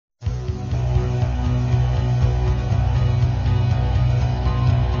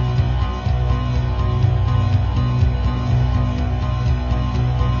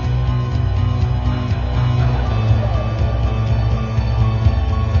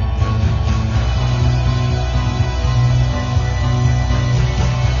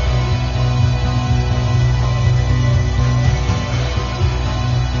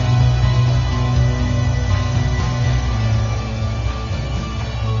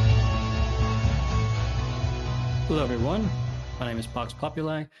Hello, everyone. My name is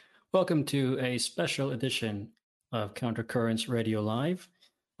Populi. Welcome to a special edition of Countercurrents Radio Live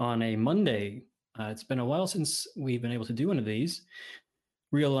on a Monday. It's been a while since we've been able to do one of these.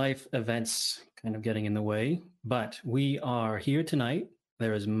 Real life events kind of getting in the way, but we are here tonight.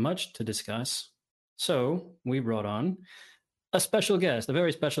 There is much to discuss. So we brought on a special guest, a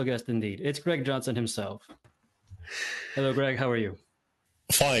very special guest indeed. It's Greg Johnson himself. Hello, Greg. How are you?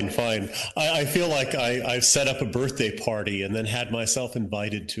 Fine. I feel like I've set up a birthday party and then had myself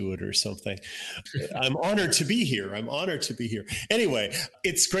invited to it or something. I'm honored to be here. Anyway,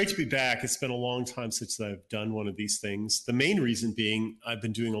 it's great to be back. It's been a long time since I've done one of these things. The main reason being I've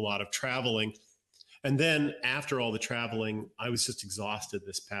been doing a lot of traveling. And then after all the traveling, I was just exhausted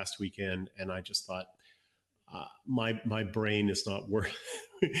this past weekend. And I just thought, my brain is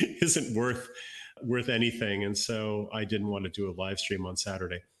isn't worth anything, and so I didn't want to do a live stream on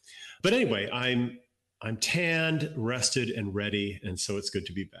Saturday. But anyway, I'm tanned, rested, and ready, and so it's good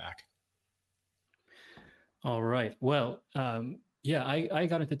to be back. All right. Well, I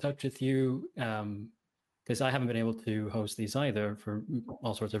got into touch with you because I haven't been able to host these either for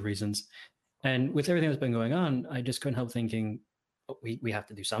all sorts of reasons. And with everything that's been going on, I just couldn't help thinking, we have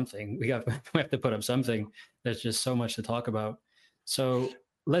to do something. We have to put up something. There's just so much to talk about. So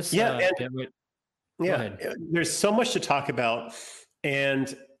let's there's so much to talk about,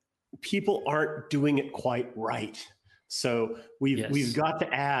 and people aren't doing it quite right. So we've got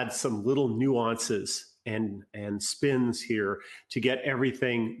to add some little nuances and spins here to get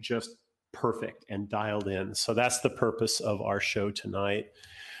everything just perfect and dialed in. So that's the purpose of our show tonight.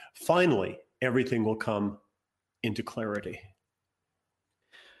 Finally, everything will come into clarity.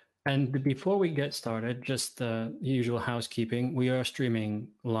 And before we get started, just the usual housekeeping. We are streaming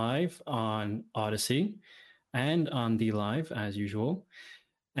live on Odyssey and on the Live as usual.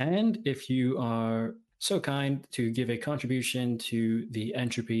 And if you are so kind to give a contribution to the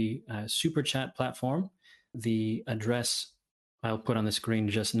Entropy Super Chat platform, the address I'll put on the screen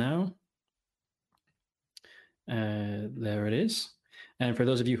just now. There it is. And for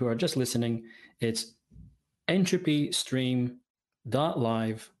those of you who are just listening, it's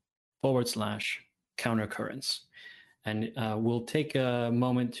entropystream.live/countercurrents. And we'll take a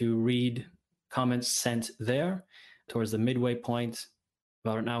moment to read comments sent there towards the midway point,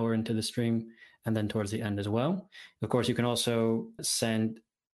 about an hour into the stream, and then towards the end as well. Of course, you can also send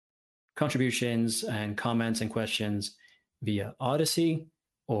contributions and comments and questions via Odyssey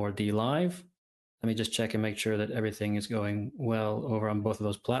or the Live. Let me just check and make sure that everything is going well over on both of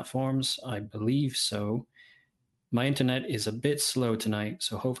those platforms. I believe so. My internet is a bit slow tonight,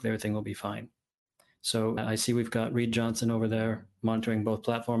 so hopefully everything will be fine. So I see we've got Reed Johnson over there monitoring both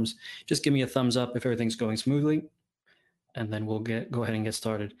platforms. Just give me a thumbs up if everything's going smoothly, and then we'll go ahead and get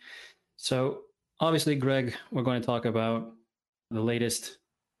started. So obviously, Greg, we're going to talk about the latest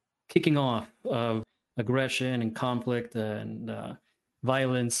kicking off of aggression and conflict and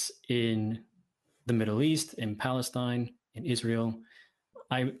violence in the Middle East, in Palestine, in Israel.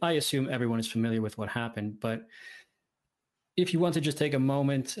 I assume everyone is familiar with what happened, but if you want to just take a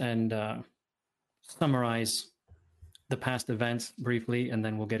moment and summarize the past events briefly, and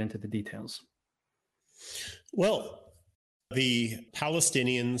then we'll get into the details. Well, the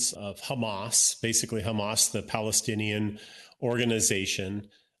Palestinians of Hamas, basically Hamas, the Palestinian organization,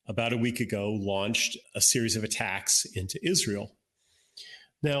 about a week ago launched a series of attacks into Israel.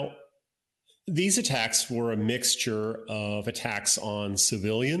 Now, these attacks were a mixture of attacks on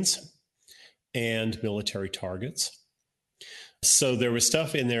civilians and military targets. So there was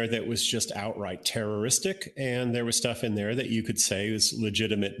stuff in there that was just outright terroristic, and there was stuff in there that you could say was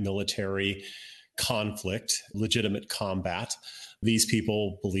legitimate military conflict, legitimate combat. These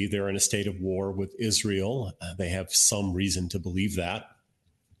people believe they're in a state of war with Israel. They have some reason to believe that.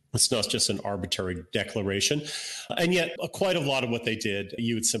 It's not just an arbitrary declaration. And yet, quite a lot of what they did,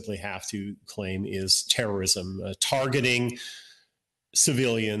 you would simply have to claim is terrorism, targeting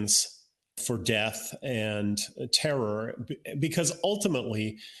civilians for death and terror, because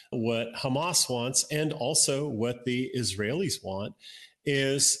ultimately what Hamas wants, and also what the Israelis want,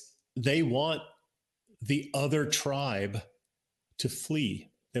 is they want the other tribe to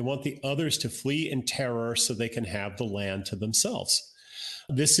flee. They want the others to flee in terror so they can have the land to themselves.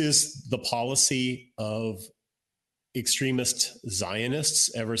 This is the policy of extremist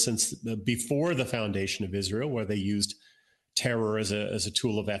Zionists ever since before the foundation of Israel, where they used terror as a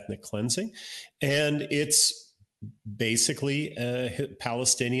tool of ethnic cleansing. And it's basically a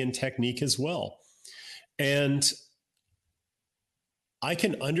Palestinian technique as well. And I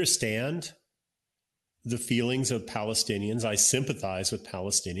can understand the feelings of Palestinians. I sympathize with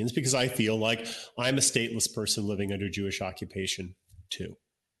Palestinians because I feel like I'm a stateless person living under Jewish occupation too.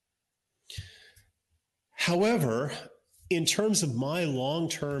 However, in terms of my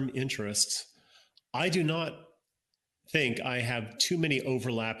long-term interests, I do not think I have too many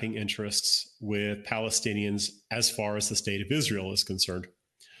overlapping interests with Palestinians as far as the state of Israel is concerned.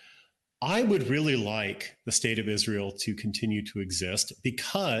 I would really like the state of Israel to continue to exist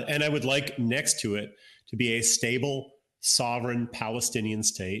and I would like next to it to be a stable, sovereign Palestinian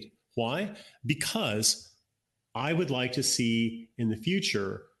state. Why? Because I would like to see in the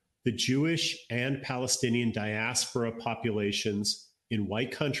future the Jewish and Palestinian diaspora populations in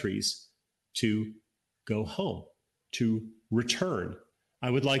white countries to go home, to return. I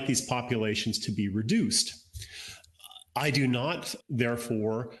would like these populations to be reduced. I do not,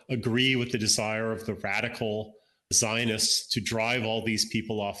 therefore, agree with the desire of the radical Zionists to drive all these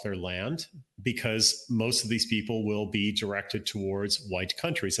people off their land, because most of these people will be directed towards white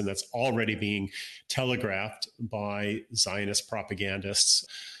countries. And that's already being telegraphed by Zionist propagandists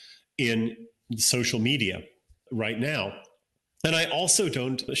in social media right now. And I also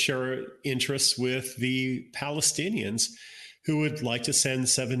don't share interests with the Palestinians who would like to send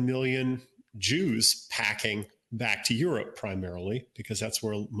 7 million Jews packing back to Europe primarily, because that's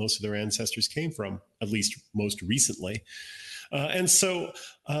where most of their ancestors came from, at least most recently. And so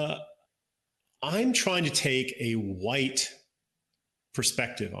I'm trying to take a white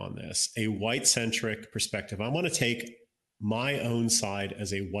perspective on this, a white-centric perspective. I want to take my own side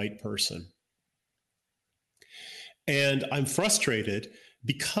as a white person. And I'm frustrated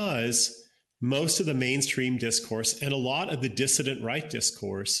because most of the mainstream discourse and a lot of the dissident right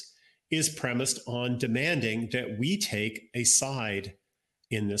discourse is premised on demanding that we take a side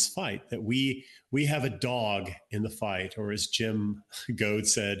in this fight, that we have a dog in the fight, or as Jim Goad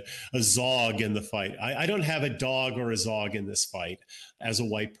said, a zog in the fight. I don't have a dog or a zog in this fight as a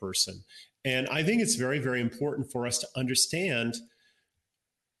white person. And I think it's very, very important for us to understand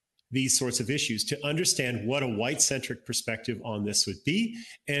these sorts of issues, to understand what a white-centric perspective on this would be,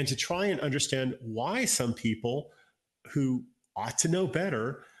 and to try and understand why some people who ought to know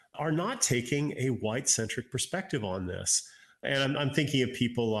better are not taking a white-centric perspective on this. And I'm thinking of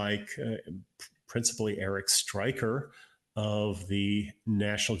people like principally Eric Stryker of the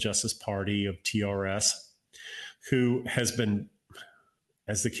National Justice Party of TRS, who has been,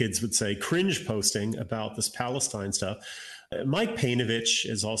 as the kids would say, cringe posting about this Palestine stuff. Mike Painovich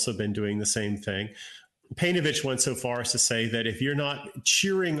has also been doing the same thing. Painovich went so far as to say that if you're not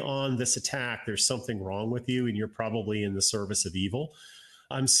cheering on this attack, there's something wrong with you and you're probably in the service of evil.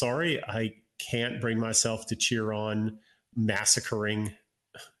 I'm sorry, I can't bring myself to cheer on massacring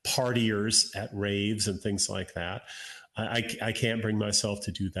partiers at raves and things like that. I can't bring myself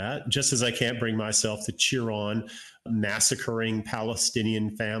to do that, just as I can't bring myself to cheer on massacring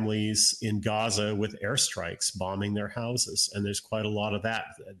Palestinian families in Gaza with airstrikes, bombing their houses. And there's quite a lot of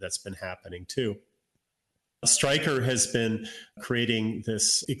that's been happening too. Stryker has been creating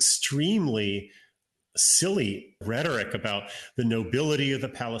this extremely silly rhetoric about the nobility of the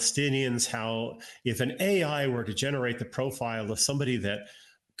Palestinians, how if an AI were to generate the profile of somebody that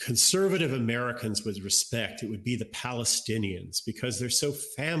conservative Americans would respect, it would be the Palestinians, because they're so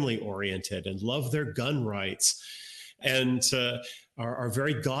family oriented and love their gun rights and are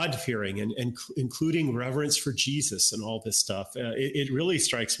very God-fearing and including reverence for Jesus and all this stuff. It really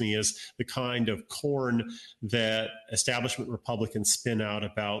strikes me as the kind of corn that establishment Republicans spin out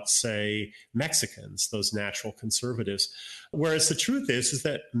about, say, Mexicans, those natural conservatives. Whereas the truth is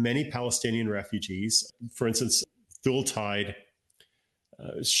that many Palestinian refugees, for instance, Thultide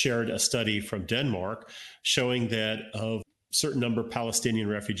shared a study from Denmark showing that of a certain number of Palestinian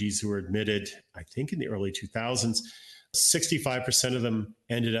refugees who were admitted, I think in the early 2000s, 65% of them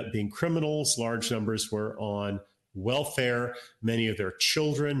ended up being criminals. Large numbers were on welfare. Many of their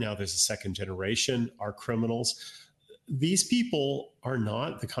children, now there's a second generation, are criminals. These people are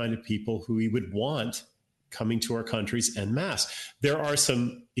not the kind of people who we would want coming to our countries en masse. There are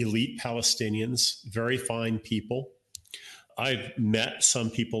some elite Palestinians, very fine people. I've met some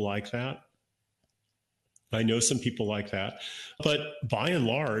people like that. I know some people like that. But by and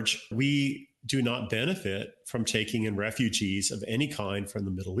large, we do not benefit from taking in refugees of any kind from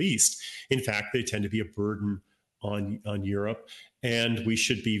the Middle East. In fact, they tend to be a burden on Europe. And we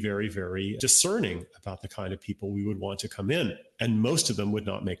should be very, very discerning about the kind of people we would want to come in. And most of them would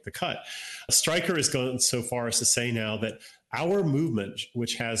not make the cut. Stryker has gone so far as to say now that our movement,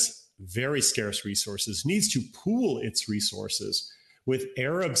 which has very scarce resources, needs to pool its resources with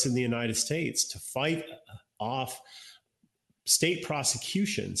Arabs in the United States to fight off state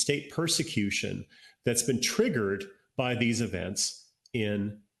prosecution, state persecution that's been triggered by these events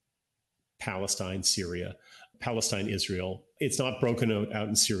in Palestine, Syria, Palestine, Israel. It's not broken out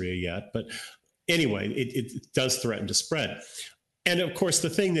in Syria yet, but anyway, it does threaten to spread. And of course, the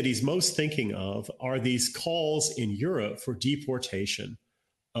thing that he's most thinking of are these calls in Europe for deportation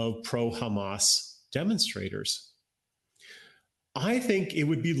of pro-Hamas demonstrators. I think it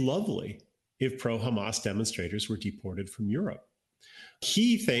would be lovely if pro-Hamas demonstrators were deported from Europe.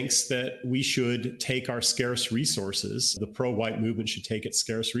 He thinks that we should take our scarce resources, the pro-white movement should take its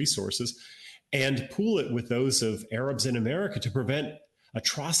scarce resources and pool it with those of Arabs in America to prevent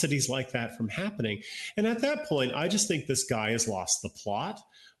atrocities like that from happening. And at that point, I just think this guy has lost the plot.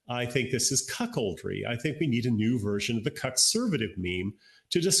 I think this is cuckoldry. I think we need a new version of the cuckservative meme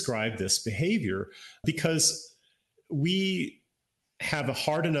to describe this behavior, because we have a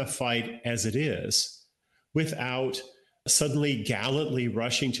hard enough fight as it is without suddenly gallantly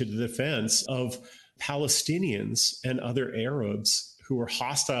rushing to the defense of Palestinians and other Arabs who are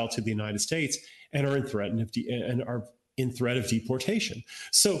hostile to the United States and are in threat of deportation.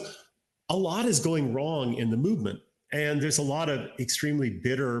 So a lot is going wrong in the movement, and there's a lot of extremely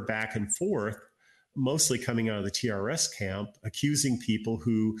bitter back and forth, mostly coming out of the TRS camp, accusing people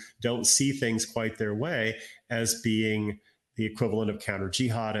who don't see things quite their way as being the equivalent of counter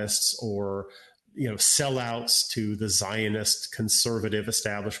jihadists or sellouts to the Zionist conservative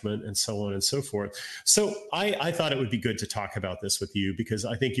establishment and so on and so forth. So I thought it would be good to talk about this with you, because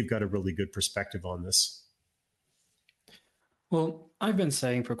I think you've got a really good perspective on this. Well, I've been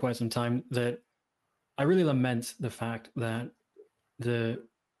saying for quite some time that I really lament the fact that the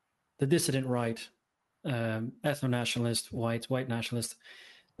dissident right, ethno-nationalist, white nationalist,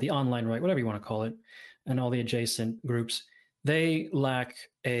 the online right, whatever you want to call it, and all the adjacent groups, they lack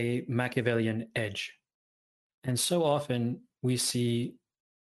a Machiavellian edge. And so often we see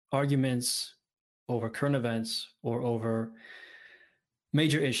arguments over current events or over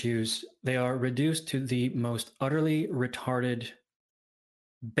major issues. They are reduced to the most utterly retarded,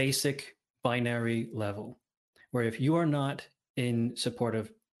 basic binary level, where if you are not in support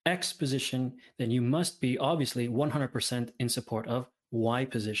of X position, then you must be obviously 100% in support of Y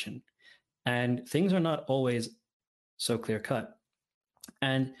position. And things are not always so clear cut.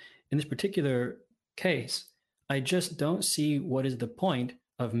 And in this particular case, I just don't see what is the point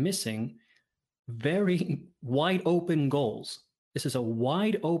of missing very wide open goals. This is a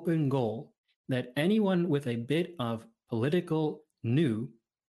wide open goal that anyone with a bit of political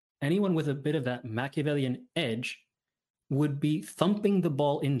anyone with a bit of that Machiavellian edge would be thumping the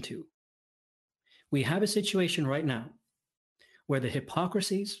ball into. We have a situation right now where the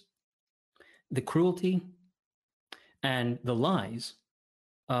hypocrisies, the cruelty, and the lies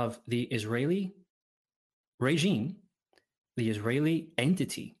of the Israeli regime, the Israeli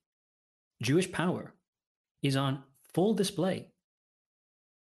entity, Jewish power, is on full display.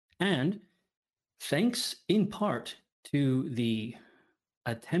 And thanks in part to the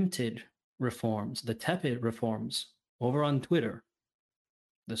attempted reforms, the tepid reforms over on Twitter,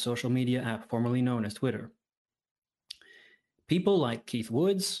 the social media app formerly known as Twitter, people like Keith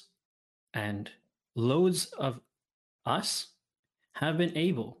Woods and loads of us have been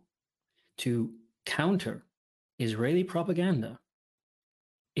able to counter Israeli propaganda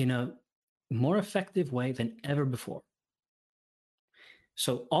in a more effective way than ever before.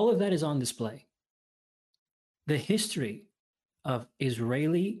 So all of that is on display. The history of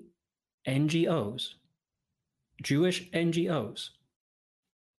Israeli NGOs, Jewish NGOs,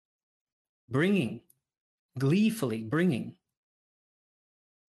 gleefully bringing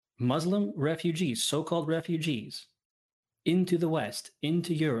Muslim refugees, so-called refugees, into the West,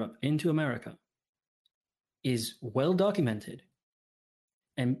 into Europe, into America, is well documented.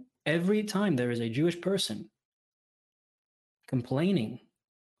 And every time there is a Jewish person complaining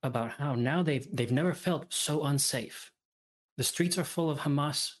about how now they've never felt so unsafe. The streets are full of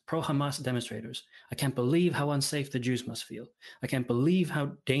pro-Hamas demonstrators. I can't believe how unsafe the Jews must feel. I can't believe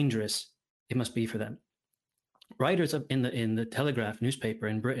how dangerous it must be for them. Writers in the Telegraph newspaper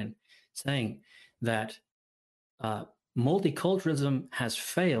in Britain saying that multiculturalism has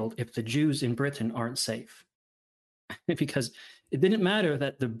failed if the Jews in Britain aren't safe. Because it didn't matter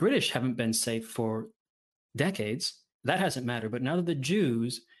that the British haven't been safe for decades. That hasn't mattered. But now that the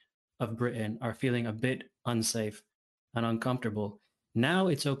Jews of Britain are feeling a bit unsafe and uncomfortable, now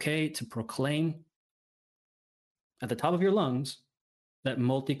it's okay to proclaim at the top of your lungs that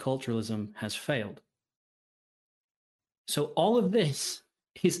multiculturalism has failed. So all of this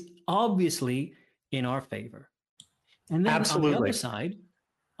is obviously in our favor. And then Absolutely.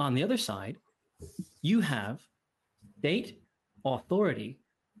 on the other side, you have state authority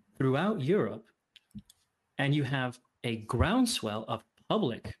throughout Europe and you have a groundswell of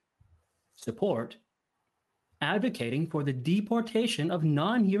public support advocating for the deportation of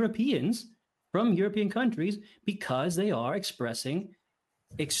non-Europeans from European countries because they are expressing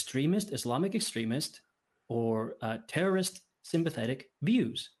Islamic extremist, or terrorist sympathetic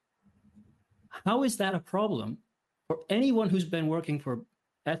views. How is that a problem for anyone who's been working for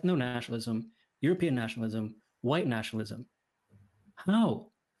ethno-nationalism, European nationalism, white nationalism?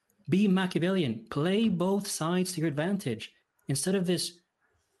 How? Be Machiavellian. Play both sides to your advantage instead of this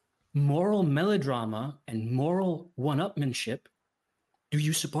moral melodrama and moral one-upmanship. Do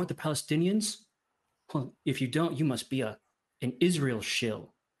you support the Palestinians? Well, if you don't, you must be an Israel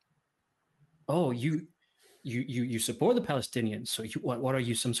shill. Oh, you support the Palestinians, so what are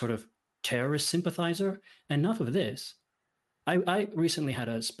you, some sort of terrorist sympathizer? Enough of this. I recently had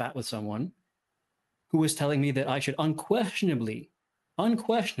a spat with someone who was telling me that I should unquestionably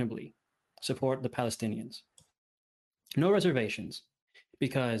support the Palestinians. No reservations,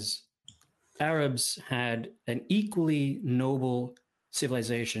 because Arabs had an equally noble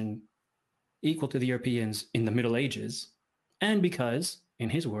civilization, equal to the Europeans in the Middle Ages, and because, in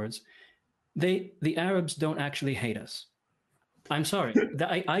his words, the Arabs don't actually hate us. I'm sorry,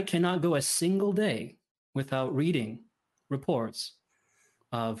 I cannot go a single day without reading reports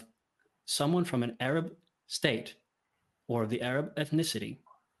of someone from an Arab state or the Arab ethnicity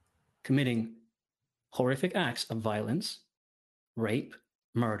committing horrific acts of violence, rape,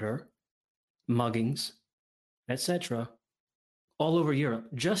 murder, muggings, etc., all over Europe.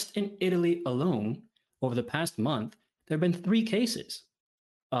 Just in Italy alone, over the past month, there have been 3 cases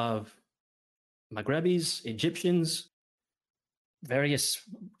of Maghrebis, Egyptians, various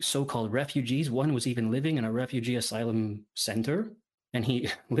so-called refugees. One was even living in a refugee asylum center, and he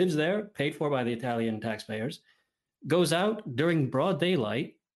lives there, paid for by the Italian taxpayers, goes out during broad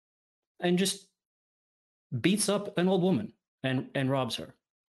daylight and just beats up an old woman and robs her.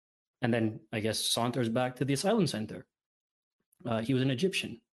 And then, I guess, saunters back to the asylum center. He was an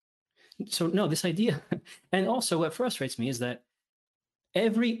Egyptian. So, no, this idea. And also, what frustrates me is that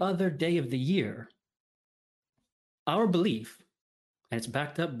every other day of the year, our belief, and it's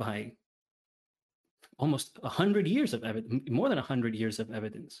backed up by almost 100 years of evidence, more than 100 years of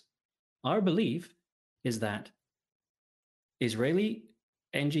evidence, our belief is that Israeli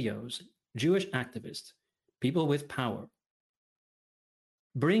NGOs, Jewish activists, people with power,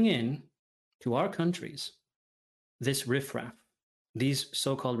 bring in to our countries this riffraff, these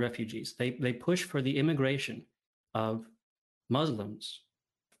so-called refugees. They push for the immigration of Muslims,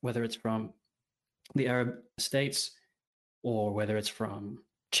 whether it's from the Arab states or whether it's from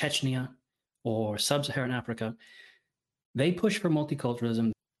Chechnya or sub-Saharan Africa. They push for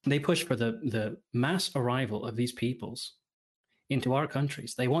multiculturalism. They push for the mass arrival of these peoples into our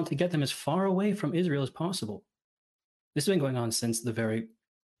countries. They want to get them as far away from Israel as possible. This has been going on since the very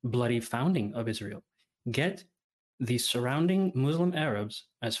bloody founding of Israel. Get the surrounding Muslim Arabs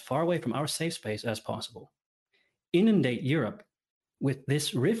as far away from our safe space as possible. Inundate Europe with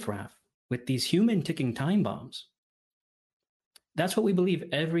this riffraff, with these human ticking time bombs. That's what we believe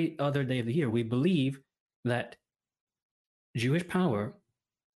every other day of the year. We believe that Jewish power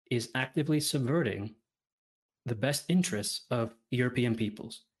is actively subverting the best interests of European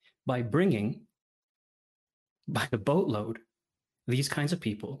peoples by bringing, by the boatload, these kinds of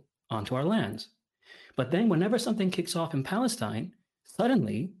people onto our lands. But then whenever something kicks off in Palestine,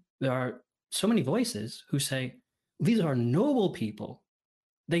 suddenly there are so many voices who say, these are noble people.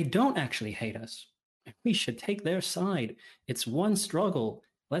 They don't actually hate us. We should take their side. It's one struggle.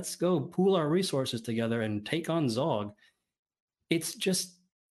 Let's go pool our resources together and take on Zog. It's just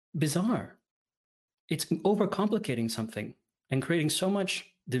bizarre. It's overcomplicating something and creating so much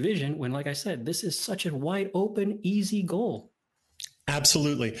division when, like I said, this is such a wide open, easy goal.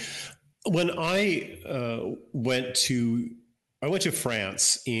 Absolutely. When I went to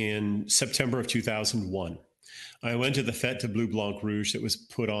France in September of 2001. I went to the Fête de Bleu Blanc Rouge that was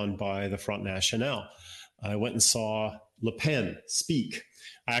put on by the Front National. I went and saw Le Pen speak.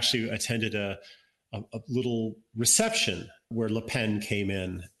 I actually attended a little reception where Le Pen came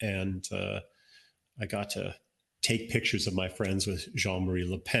in, and I got to take pictures of my friends with Jean-Marie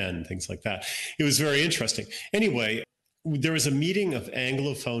Le Pen, things like that. It was very interesting. Anyway, there was a meeting of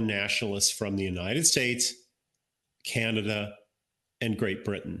Anglophone nationalists from the United States, Canada, and Great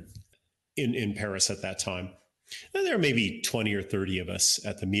Britain in Paris at that time. And there were maybe 20 or 30 of us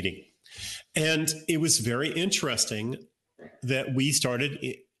at the meeting. And it was very interesting that we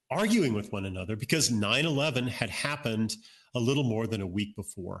started arguing with one another because 9/11 had happened a little more than a week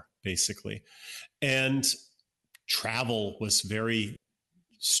before, basically. And travel was very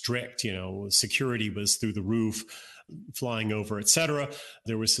strict. Security was through the roof, flying over, etc.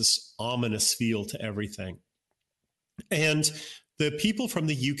 There was this ominous feel to everything. And the people from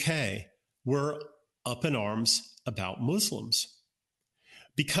the UK were up in arms about Muslims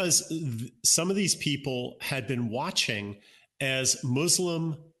because some of these people had been watching as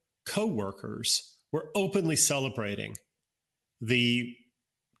Muslim co-workers were openly celebrating the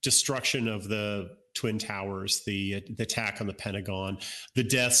destruction of the Twin Towers, the attack on the Pentagon, the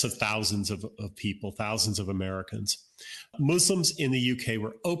deaths of thousands of people, thousands of Americans. Muslims in the UK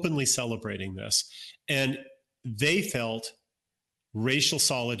were openly celebrating this, and they felt racial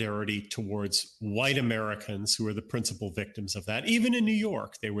solidarity towards white Americans who were the principal victims of that. Even in New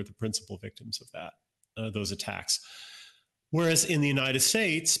York, they were the principal victims of that, those attacks. Whereas in the United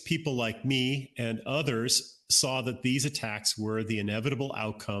States, people like me and others saw that these attacks were the inevitable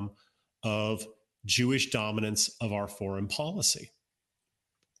outcome of Jewish dominance of our foreign policy.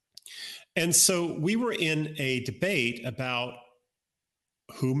 And so we were in a debate about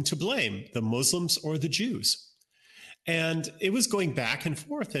whom to blame, the Muslims or the Jews. And it was going back and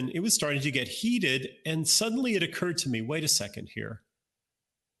forth, and it was starting to get heated. And suddenly it occurred to me, wait a second here.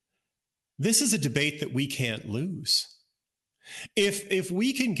 This is a debate that we can't lose. If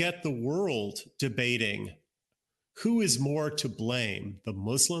we can get the world debating who is more to blame, the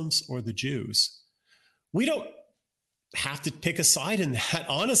Muslims or the Jews, we don't have to pick a side in that.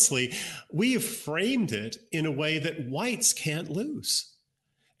 Honestly, we have framed it in a way that whites can't lose.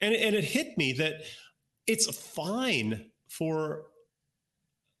 And it hit me that it's fine for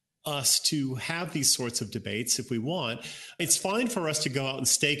us to have these sorts of debates if we want. It's fine for us to go out and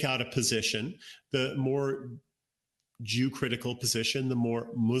stake out a position, the more Jew-critical position, the more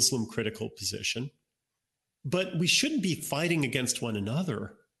Muslim-critical position. But we shouldn't be fighting against one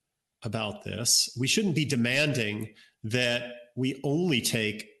another about this. We shouldn't be demanding that we only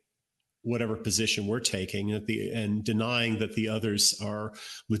take whatever position we're taking and denying that the others are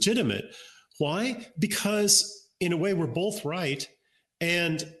legitimate. Why? Because in a way, we're both right.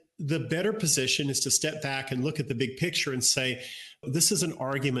 And the better position is to step back and look at the big picture and say, this is an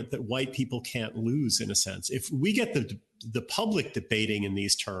argument that white people can't lose, in a sense. If we get the public debating in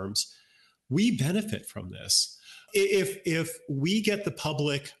these terms, we benefit from this. If we get the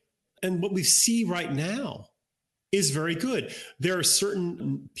public, and what we see right now is very good. There are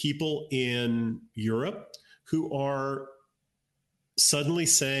certain people in Europe who are suddenly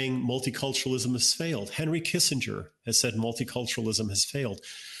saying multiculturalism has failed. Henry Kissinger has said multiculturalism has failed.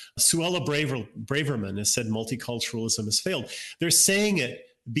 Suella Braverman has said multiculturalism has failed. They're saying it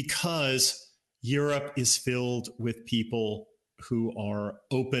because Europe is filled with people who are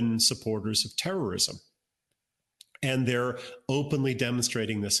open supporters of terrorism. And they're openly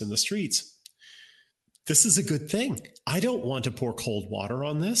demonstrating this in the streets. This is a good thing. I don't want to pour cold water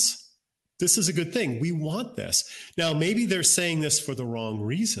on this. This is a good thing. We want this. Now, maybe they're saying this for the wrong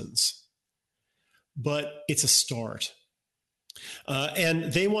reasons, but it's a start.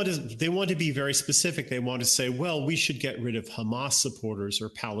 And they want to be very specific. They want to say, well, we should get rid of Hamas supporters or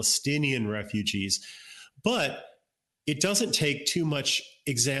Palestinian refugees. But it doesn't take too much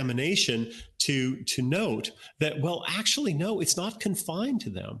examination to note that, well, actually, no, it's not confined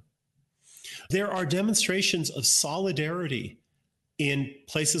to them. There are demonstrations of solidarity in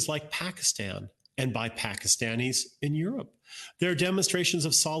places like Pakistan and by Pakistanis in Europe. There are demonstrations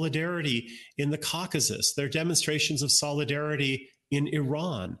of solidarity in the Caucasus. There are demonstrations of solidarity in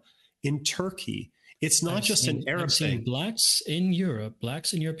Iran, in Turkey. It's not just an Arab thing. Blacks in Europe,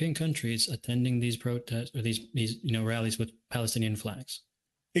 blacks in European countries attending these protests or these rallies with Palestinian flags.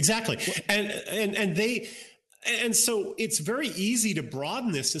 Exactly. And so it's very easy to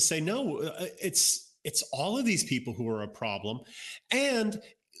broaden this to say, no, it's all of these people who are a problem. And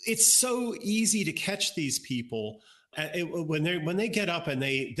it's so easy to catch these people when they get up and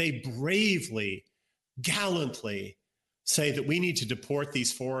they bravely, gallantly say that we need to deport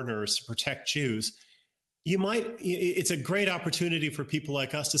these foreigners to protect Jews. It's a great opportunity for people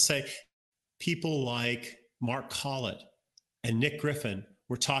like us to say, people like Mark Collett and Nick Griffin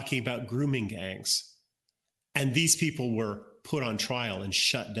were talking about grooming gangs. And these people were put on trial and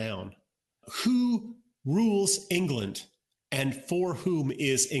shut down. Who rules England, and for whom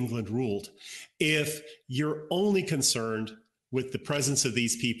is England ruled? If you're only concerned with the presence of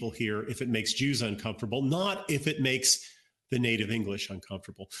these people here, if it makes Jews uncomfortable, not if it makes the native English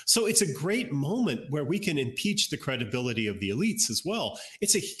uncomfortable. So it's a great moment where we can impeach the credibility of the elites as well.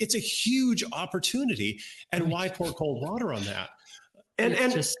 It's a huge opportunity, and why pour cold water on that?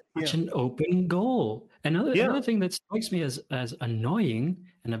 It's just such an open goal. Another thing that strikes me as annoying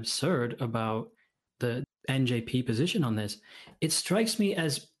and absurd about the NJP position on this, it strikes me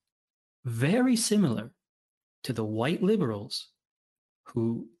as very similar to the white liberals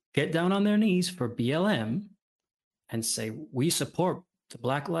who get down on their knees for BLM and say, we support the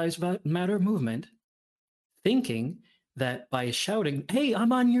Black Lives Matter movement, thinking that by shouting, hey,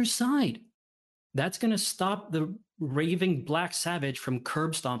 I'm on your side, that's going to stop the raving black savage from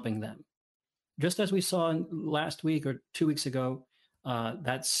curb stomping them. Just as we saw last week or 2 weeks ago,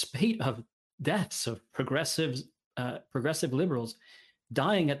 that spate of deaths of progressive liberals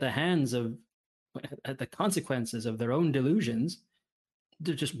dying at the consequences of their own delusions.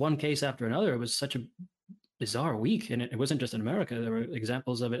 Just one case after another. It was such a bizarre week, and it wasn't just in America. There were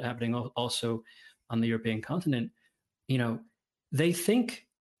examples of it happening also on the European continent. They think,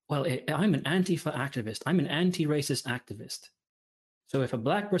 well, I'm an Antifa activist. I'm an anti-racist activist. So if a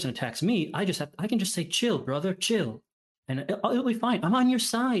black person attacks me, I can just say, chill, brother, chill. And it'll be fine. I'm on your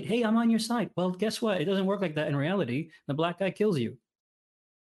side. Hey, I'm on your side. Well, guess what? It doesn't work like that in reality. The black guy kills you.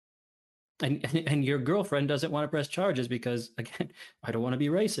 And your girlfriend doesn't want to press charges because, again, I don't want to be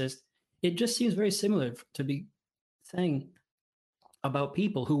racist. It just seems very similar to be saying about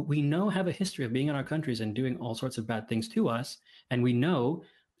people who we know have a history of being in our countries and doing all sorts of bad things to us. And we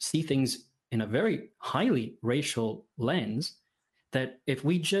see things in a very highly racial lens, that if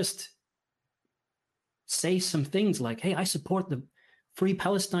we just say some things like, hey, I support the Free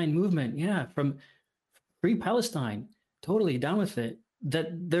Palestine movement. Yeah, from Free Palestine, totally down with it.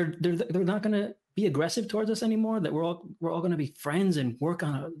 That they're not going to be aggressive towards us anymore. That we're all going to be friends and work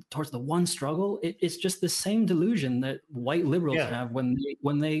towards the one struggle. It's just the same delusion that white liberals have when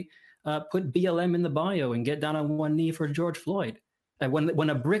they put BLM in the bio and get down on one knee for George Floyd. And when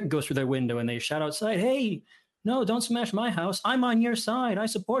a brick goes through their window and they shout outside, "Hey, no, don't smash my house. I'm on your side. I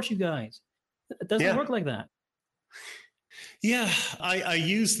support you guys." It doesn't work like that. Yeah, I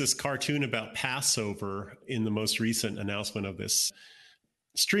used this cartoon about Passover in the most recent announcement of this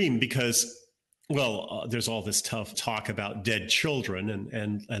stream because, there's all this tough talk about dead children,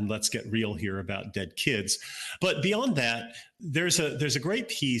 and let's get real here about dead kids. But beyond that, there's a great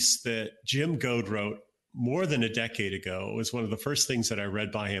piece that Jim Goad wrote more than a decade ago. It was one of the first things that I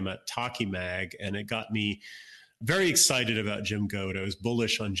read by him at Talkie Mag, and it got me very excited about Jim Goad. I was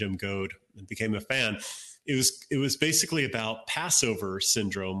bullish on Jim Goad and became a fan. It was basically about Passover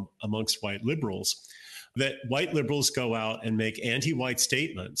syndrome amongst white liberals, that white liberals go out and make anti-white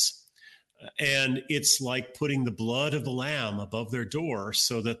statements. And it's like putting the blood of the lamb above their door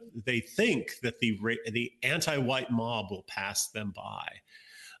so that they think that the anti-white mob will pass them by.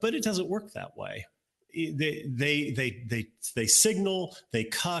 But it doesn't work that way. They signal, they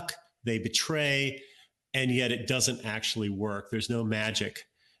cuck, they betray, and yet it doesn't actually work. There's no magic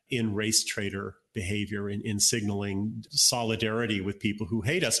in race traitor behavior, in signaling solidarity with people who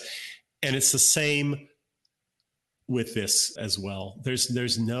hate us. And it's the same with this as well.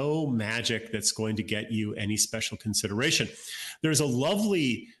 There's no magic that's going to get you any special consideration. There's a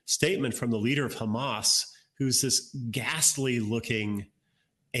lovely statement from the leader of Hamas, who's this ghastly looking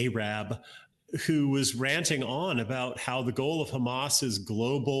Arab, who was ranting on about how the goal of Hamas is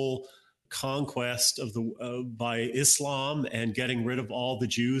global conquest of by Islam and getting rid of all the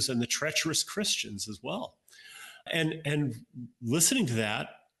Jews and the treacherous Christians as well. And listening to that,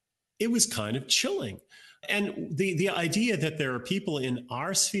 it was kind of chilling. And the idea that there are people in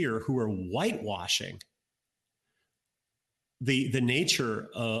our sphere who are whitewashing the nature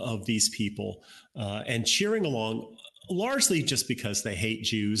of these people and cheering along, largely just because they hate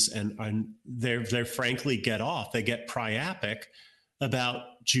Jews and they're frankly get off. They get priapic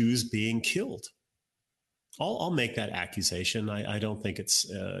about Jews being killed. I'll make that accusation. I don't think it's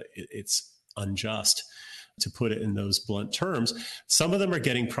unjust to put it in those blunt terms. Some of them are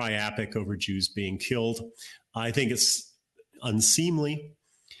getting priapic over Jews being killed. I think it's unseemly.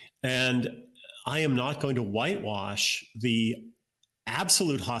 And I am not going to whitewash the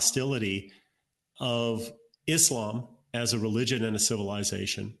absolute hostility of Islam as a religion and a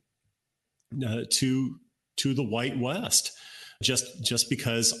civilization to the white West, just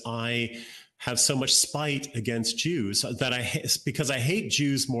because I have so much spite against Jews because I hate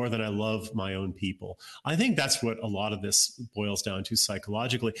Jews more than I love my own people. I think that's what a lot of this boils down to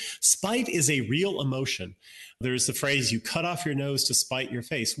psychologically. Spite is a real emotion. There's the phrase, you cut off your nose to spite your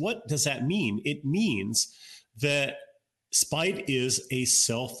face. What does that mean? It means that spite is a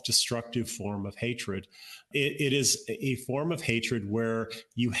self-destructive form of hatred. It is a form of hatred where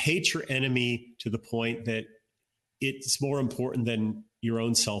you hate your enemy to the point that it's more important than your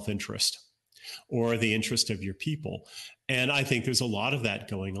own self-interest or the interest of your people. And I think there's a lot of that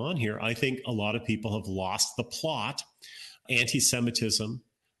going on here. I think a lot of people have lost the plot. Anti-Semitism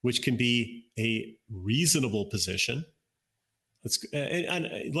which can be a reasonable position.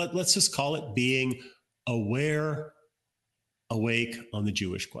 Let's just call it being aware, awake on the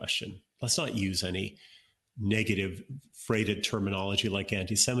Jewish question. Let's not use any negative freighted terminology like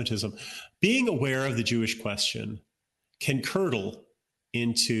anti-Semitism. Being aware of the Jewish question can curdle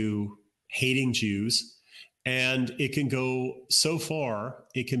into hating Jews, and it can go so far,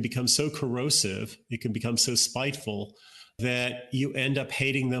 it can become so corrosive, it can become so spiteful that you end up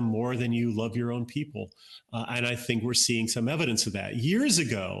hating them more than you love your own people. And I think we're seeing some evidence of that. Years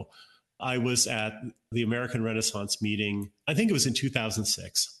ago, I was at the American Renaissance meeting, I think it was in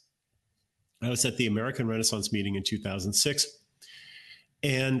 2006. I was at the American Renaissance meeting in 2006.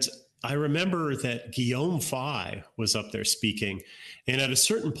 And I remember that Guillaume Fay was up there speaking. And at a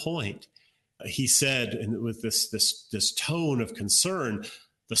certain point, he said, and with this tone of concern,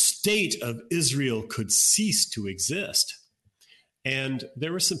 the state of Israel could cease to exist. And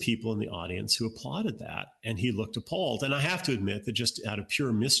there were some people in the audience who applauded that, and he looked appalled. And I have to admit that just out of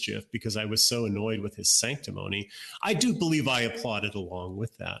pure mischief, because I was so annoyed with his sanctimony, I do believe I applauded along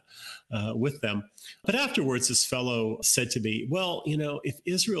with that, with them. But afterwards, this fellow said to me, well, if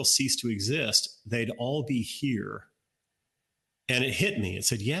Israel ceased to exist, they'd all be here. And it hit me. It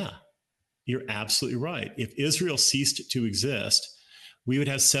said, yeah, you're absolutely right. If Israel ceased to exist, we would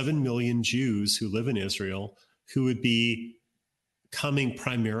have 7 million Jews who live in Israel who would be coming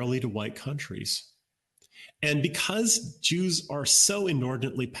primarily to white countries. And because Jews are so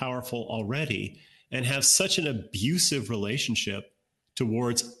inordinately powerful already and have such an abusive relationship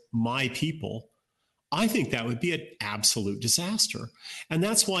towards my people, I think that would be an absolute disaster. And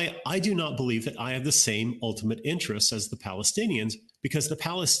that's why I do not believe that I have the same ultimate interests as the Palestinians, because the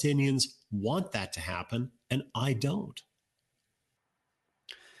Palestinians want that to happen and I don't.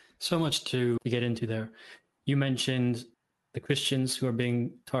 So much to get into there. You mentioned the Christians who are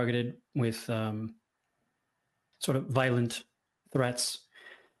being targeted with sort of violent threats.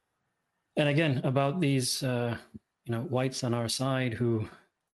 And again, about these whites on our side who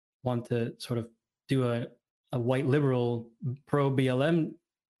want to sort of do a white liberal pro-BLM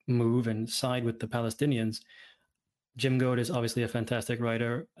move and side with the Palestinians. Jim Goad is obviously a fantastic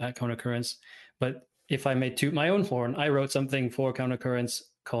writer at Countercurrents, but if I may toot my own horn, I wrote something for Countercurrents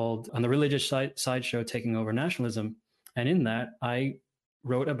called On the Religious Sideshow Taking Over Nationalism. And in that, I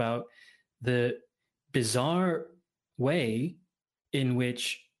wrote about the bizarre way in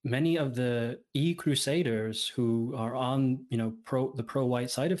which many of the e-crusaders who are on the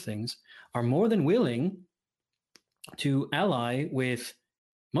pro-white side of things are more than willing to ally with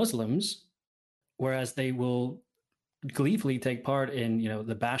Muslims, whereas they will gleefully take part in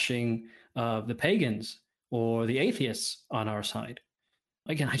the bashing of the pagans or the atheists on our side.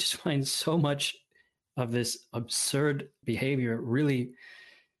 Again, I just find so much of this absurd behavior really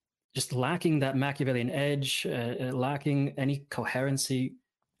just lacking that Machiavellian edge, lacking any coherency.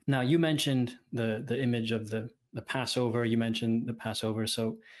 Now, you mentioned the image of the Passover. You mentioned the Passover.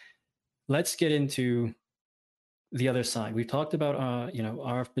 So let's get into the other side. We've talked about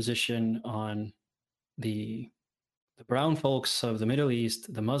our position on the brown folks of the Middle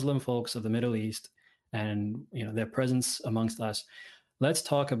East, the Muslim folks of the Middle East, and their presence amongst us. Let's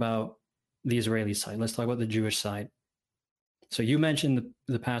talk about the Israeli side. Let's talk about the Jewish side. So you mentioned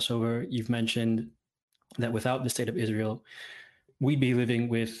the Passover. You've mentioned that without the state of Israel, we'd be living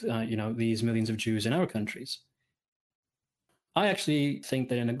with these millions of Jews in our countries. I actually think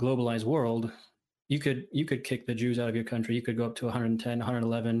that in a globalized world, you could kick the Jews out of your country. You could go up to 110,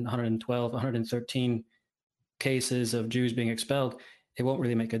 111, 112, 113 cases of Jews being expelled. It won't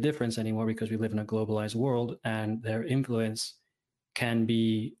really make a difference anymore because we live in a globalized world, and their influence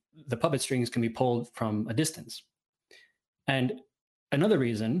the puppet strings can be pulled from a distance. And another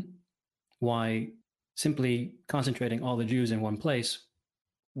reason why simply concentrating all the Jews in one place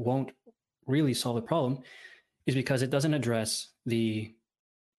won't really solve the problem is because it doesn't address the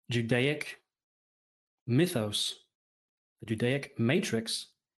Judaic mythos, the Judaic matrix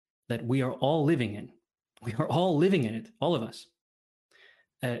that we are all living in. We are all living in it, all of us,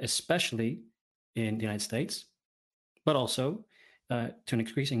 especially in the United States, but also to an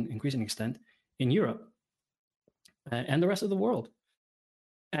increasing extent in Europe and the rest of the world.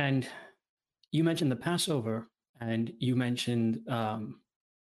 And you mentioned the Passover, and you mentioned, I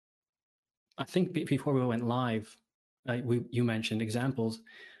think before we went live, you mentioned examples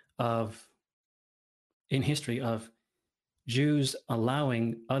in history of Jews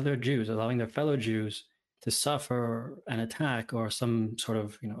allowing their fellow Jews to suffer an attack or some sort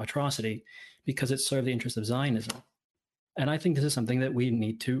of atrocity because it served the interest of Zionism. And I think this is something that we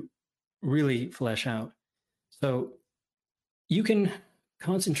need to really flesh out. So you can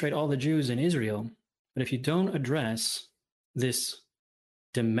concentrate all the Jews in Israel, but if you don't address this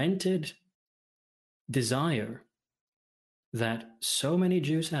demented desire that so many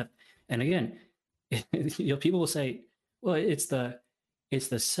Jews have, and again, people will say, well, it's the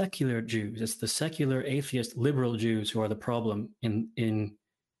secular Jews, it's the secular atheist liberal Jews who are the problem in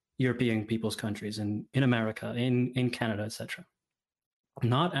European people's countries and in America, in Canada, etc.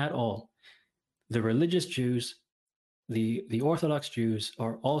 Not at all. The religious Jews, the Orthodox Jews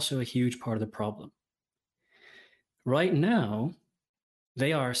are also a huge part of the problem. Right now,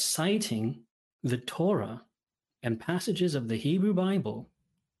 they are citing the Torah and passages of the Hebrew Bible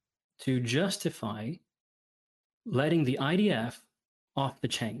to justify letting the IDF off the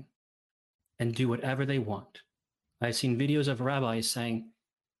chain and do whatever they want. I've seen videos of rabbis saying,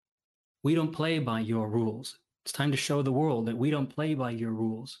 we don't play by your rules. It's time to show the world that we don't play by your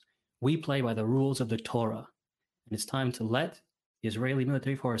rules. We play by the rules of the Torah. And it's time to let the Israeli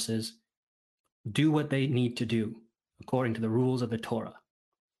military forces do what they need to do according to the rules of the Torah.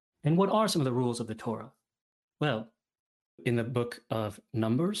 And what are some of the rules of the Torah? Well, in the book of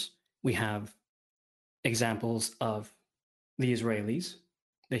Numbers, we have examples of the Israelis,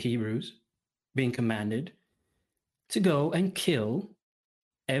 the Hebrews, being commanded to go and kill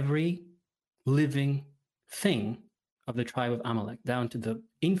every living thing of the tribe of Amalek, down to the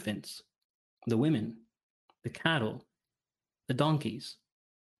infants, the women, the cattle, the donkeys.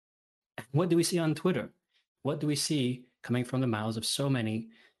 What do we see on Twitter? What do we see coming from the mouths of so many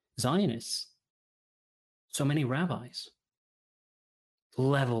Zionists, so many rabbis?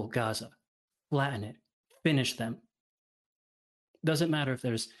 Level Gaza, flatten it, finish them. Doesn't matter if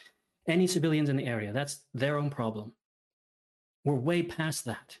there's any civilians in the area. That's their own problem. We're way past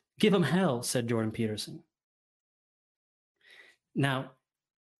that. Give them hell, said Jordan Peterson. Now,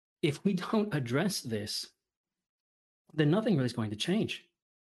 if we don't address this, then nothing really is going to change.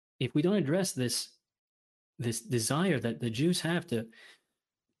 If we don't address this desire that the Jews have to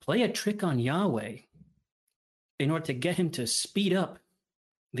play a trick on Yahweh in order to get him to speed up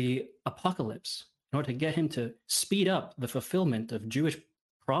the apocalypse, in order to get him to speed up the fulfillment of Jewish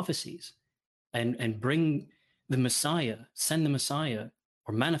prophecies and bring the Messiah, send the Messiah,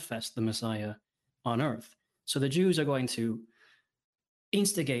 or manifest the Messiah on earth. So the Jews are going to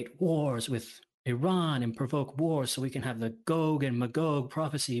instigate wars with Iran and provoke wars so we can have the Gog and Magog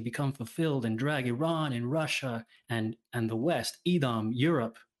prophecy become fulfilled and drag Iran and Russia and the West, Edom,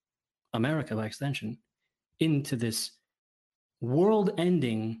 Europe, America by extension, into this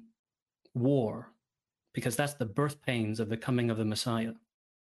world-ending war, because that's the birth pains of the coming of the Messiah.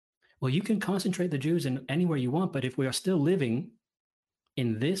 Well, you can concentrate the Jews in anywhere you want, but if we are still living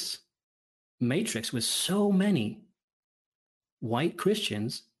in this matrix with so many white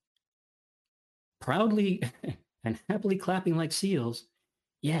Christians proudly and happily clapping like seals,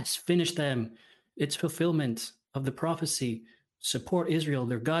 yes, finish them. It's fulfillment of the prophecy. Support Israel.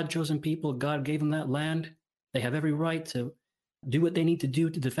 They're God-chosen people. God gave them that land. They have every right to do what they need to do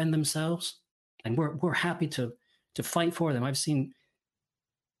to defend themselves. And we're happy to fight for them. I've seen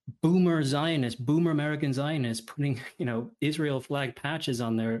boomer Zionists, boomer American Zionists putting, Israel flag patches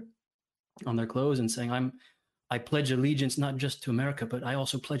on their clothes and saying, I pledge allegiance not just to America, but I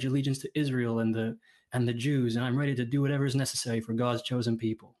also pledge allegiance to Israel and the Jews, and I'm ready to do whatever is necessary for God's chosen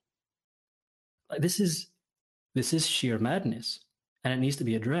people. This is sheer madness, and it needs to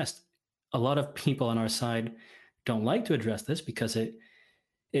be addressed. A lot of people on our side don't like to address this because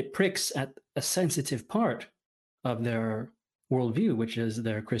it pricks at a sensitive part of their worldview, which is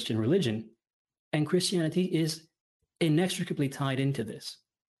their Christian religion. And Christianity is inextricably tied into this.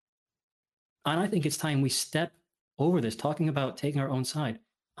 And I think it's time we step over this, talking about taking our own side.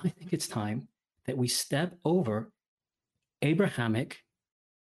 I think it's time that we step over Abrahamic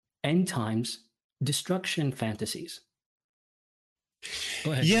end times destruction fantasies.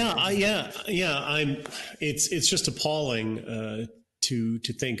 Go ahead. It's just appalling to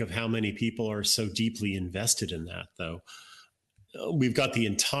think of how many people are so deeply invested in that, though. We've got the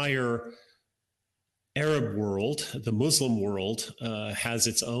entire Arab world, the Muslim world, has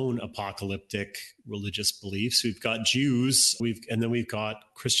its own apocalyptic religious beliefs. We've got Jews, and then we've got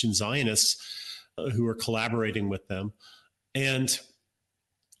Christian Zionists who are collaborating with them. And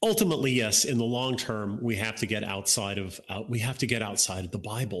ultimately, yes, in the long term, we have to get outside of the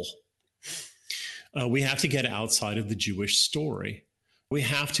Bible. We have to get outside of the Jewish story. We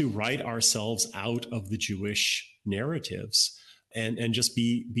have to write ourselves out of the Jewish narratives and just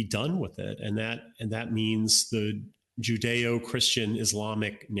be done with it. And that means the Judeo-Christian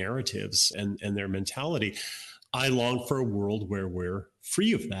Islamic narratives and their mentality. I long for a world where we're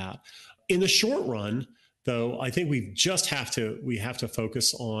free of that. In the short run, though I think we have to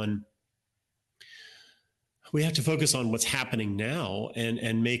focus on what's happening now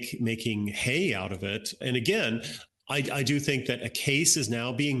and making hay out of it. And again, I do think that a case is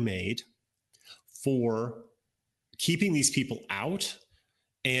now being made for keeping these people out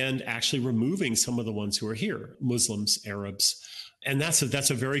and actually removing some of the ones who are here, Muslims, Arabs. And that's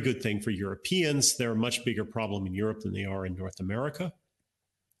a very good thing for Europeans. They're a much bigger problem in Europe than they are in North America.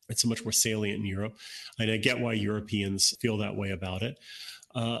 It's much more salient in Europe. And I get why Europeans feel that way about it.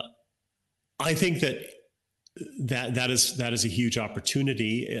 I think that is a huge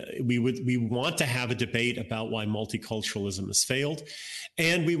opportunity. We want to have a debate about why multiculturalism has failed.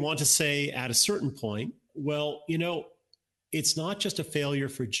 And we want to say at a certain point, well, it's not just a failure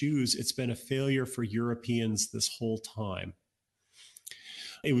for Jews, it's been a failure for Europeans this whole time.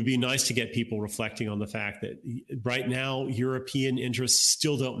 It would be nice to get people reflecting on the fact that right now, European interests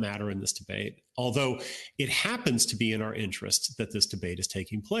still don't matter in this debate. Although it happens to be in our interest that this debate is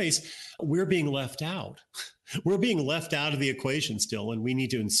taking place, we're being left out. We're being left out of the equation still, and we need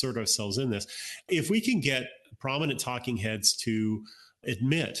to insert ourselves in this. If we can get prominent talking heads to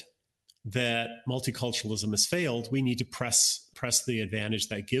admit that multiculturalism has failed, we need to press the advantage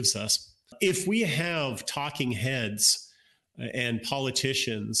that gives us. If we have talking heads and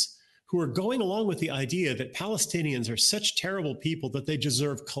politicians who are going along with the idea that Palestinians are such terrible people that they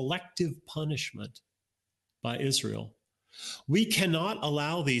deserve collective punishment by Israel, we cannot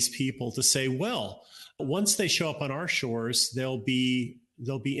allow these people to say, well, once they show up on our shores, they'll be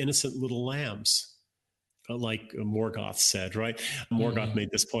innocent little lambs, like Morgoth said, right? Morgoth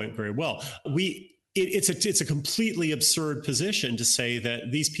made this point very well. It's a completely absurd position to say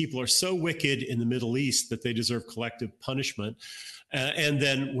that these people are so wicked in the Middle East that they deserve collective punishment. And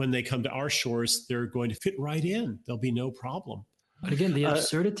then when they come to our shores, they're going to fit right in. There'll be no problem. But again, the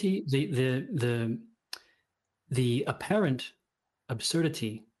absurdity, the apparent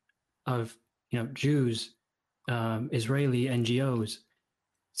absurdity of Jews, Israeli NGOs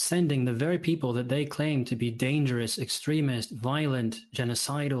sending the very people that they claim to be dangerous, extremist, violent,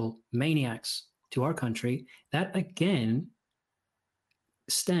 genocidal maniacs to our country, that again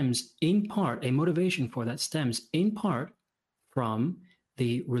stems in part, a motivation for that stems in part from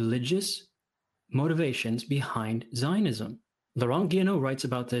the religious motivations behind Zionism. Laurent Guillenot writes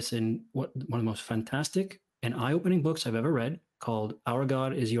about this in one of the most fantastic and eye-opening books I've ever read, called Our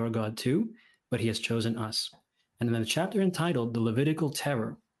God is Your God Too, but He Has Chosen Us. And in the chapter entitled The Levitical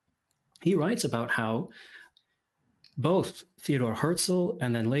Terror, he writes about how both Theodor Herzl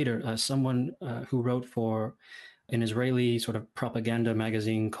and then later someone who wrote for an Israeli sort of propaganda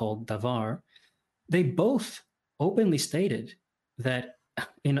magazine called Davar, they both openly stated that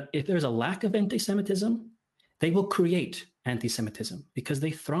if there's a lack of anti-Semitism, they will create anti-Semitism because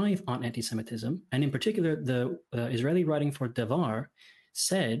they thrive on anti-Semitism. And in particular, the Israeli writing for Davar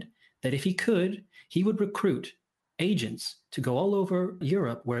said that if he could, he would recruit agents to go all over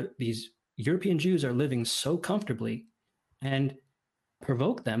Europe where these European Jews are living so comfortably and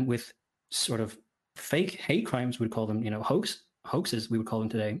provoke them with sort of fake hate crimes, we'd call them, hoaxes, we would call them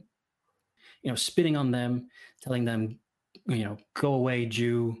today, spitting on them, telling them, go away,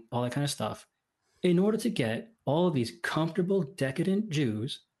 Jew, all that kind of stuff, in order to get all of these comfortable, decadent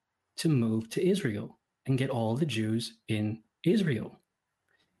Jews to move to Israel and get all the Jews in Israel.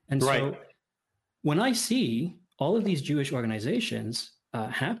 And so when I see all of these Jewish organizations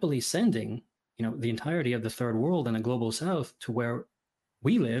happily sending, the entirety of the third world and the global south to where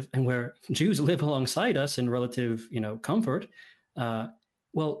we live and where Jews live alongside us in relative, comfort,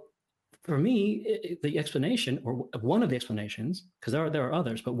 well, for me, the explanation, or one of the explanations, because there are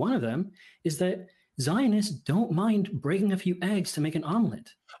others, but one of them is that Zionists don't mind breaking a few eggs to make an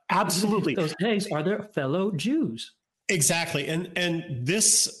omelet. Absolutely. Those eggs are their fellow Jews. Exactly. And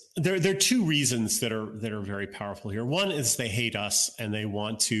this, there are two reasons that are very powerful here. One is they hate us and they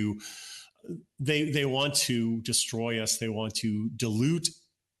want to destroy us. They want to dilute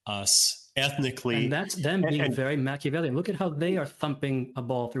us ethnically. And that's them being very Machiavellian. Look at how they are thumping a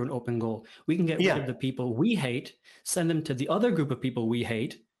ball through an open goal. We can get rid of the people we hate, send them to the other group of people we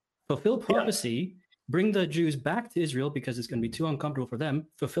hate, fulfill prophecy, bring the Jews back to Israel because it's going to be too uncomfortable for them,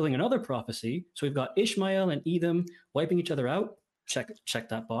 fulfilling another prophecy. So we've got Ishmael and Edom wiping each other out. Check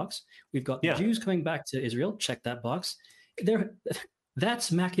that box. We've got the Jews coming back to Israel. Check that box.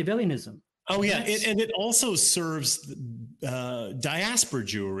 That's Machiavellianism. Oh, yeah. And it also serves diaspora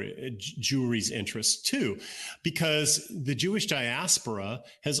Jewry's interests, too, because the Jewish diaspora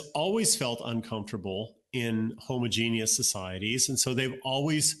has always felt uncomfortable in homogeneous societies. And so they've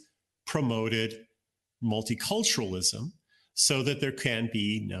always promoted multiculturalism so that there can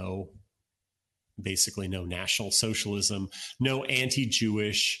be no basically no National Socialism, no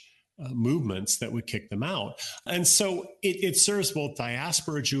anti-Jewish movements that would kick them out. And so it serves both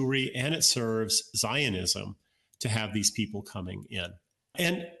diaspora Jewry and it serves Zionism to have these people coming in.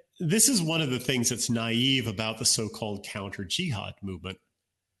 And this is one of the things that's naive about the so-called counter-jihad movement.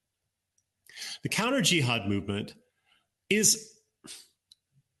 The counter-jihad movement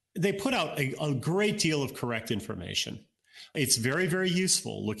they put out a great deal of correct information. It's very, very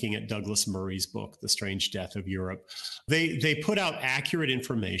useful looking at Douglas Murray's book, The Strange Death of Europe. They put out accurate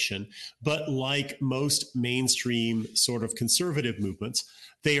information, but like most mainstream sort of conservative movements,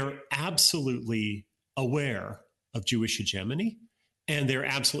 they are absolutely aware of Jewish hegemony, and they're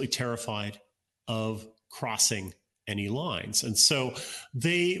absolutely terrified of crossing any lines. And so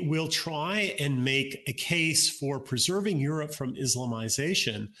they will try and make a case for preserving Europe from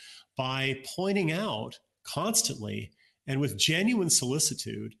Islamization by pointing out constantly and with genuine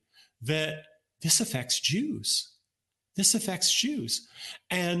solicitude that this affects Jews. This affects Jews.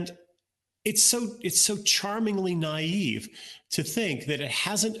 And it's so charmingly naive to think that it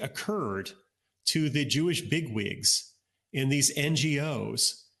hasn't occurred to the Jewish bigwigs in these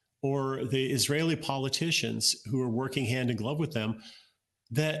NGOs or the Israeli politicians who are working hand in glove with them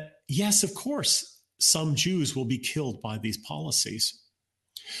that, yes, of course, some Jews will be killed by these policies.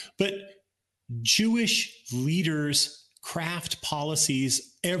 But Jewish leaders craft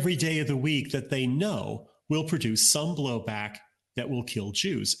policies every day of the week that they know will produce some blowback that will kill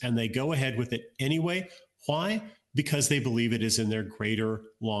Jews. And they go ahead with it anyway. Why? Because they believe it is in their greater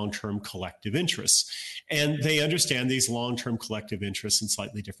long-term collective interests. And they understand these long-term collective interests in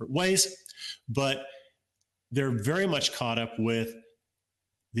slightly different ways, but they're very much caught up with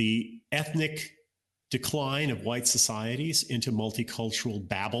the ethnic decline of white societies into multicultural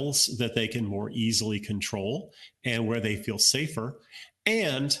babbles that they can more easily control and where they feel safer,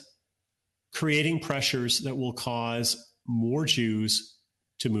 and creating pressures that will cause more Jews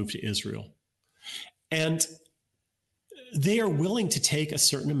to move to Israel. And they are willing to take a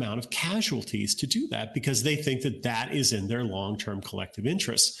certain amount of casualties to do that because they think that that is in their long-term collective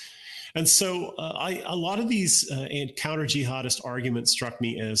interests. And so a lot of these counter-jihadist arguments struck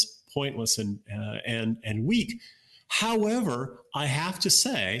me as pointless and weak. However, I have to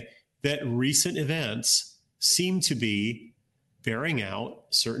say that recent events seem to be bearing out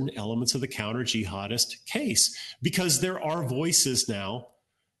certain elements of the counter-jihadist case, because there are voices now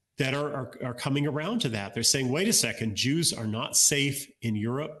that are coming around to that. They're saying, wait a second, Jews are not safe in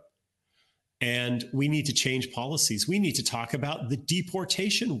Europe, and we need to change policies. We need to talk about the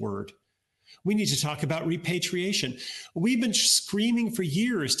deportation word. We need to talk about repatriation. We've been screaming for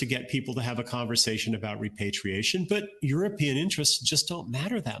years to get people to have a conversation about repatriation, but European interests just don't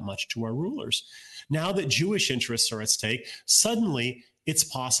matter that much to our rulers. Now that Jewish interests are at stake, suddenly it's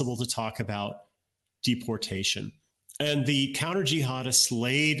possible to talk about deportation. And the counter-jihadists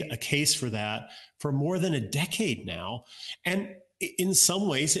laid a case for that for more than a decade now. And in some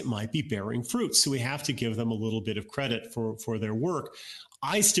ways, it might be bearing fruit. So we have to give them a little bit of credit for their work.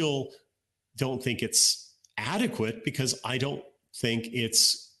 I still don't think it's adequate because I don't think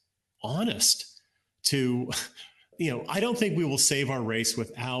it's honest to, I don't think we will save our race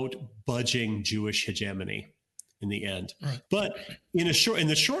without budging Jewish hegemony in the end. Right. But in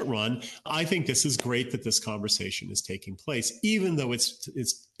the short run, I think this is great that this conversation is taking place, even though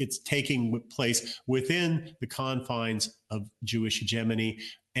it's taking place within the confines of Jewish hegemony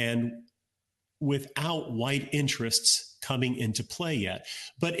and without white interests coming into play yet.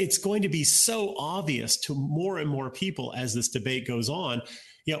 But it's going to be so obvious to more and more people as this debate goes on.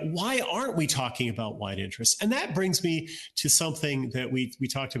 Why aren't we talking about white interests? And that brings me to something that we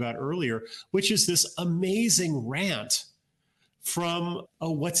talked about earlier, which is this amazing rant from,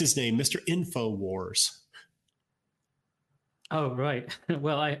 what's his name? Mr. InfoWars. Oh, right.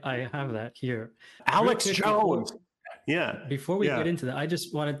 Well, I have that here. Alex Jones. Before we get into that, I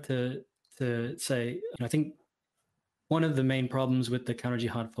just wanted to say, I think one of the main problems with the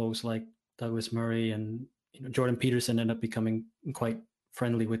counter-jihad folks like Douglas Murray and Jordan Peterson ended up becoming quite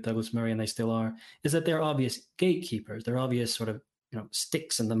friendly with Douglas Murray, and they still are, is that they're obvious gatekeepers. They're obvious sort of,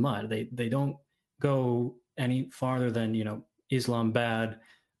 sticks in the mud. They don't go any farther than, Islam bad.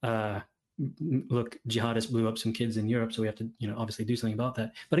 Look, jihadists blew up some kids in Europe, so we have to, obviously do something about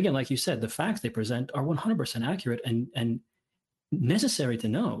that. But again, like you said, the facts they present are 100% accurate and necessary to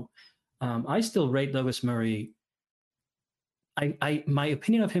know. I still rate Douglas Murray. My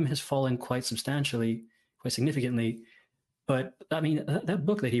opinion of him has fallen quite substantially, quite significantly. But I mean, that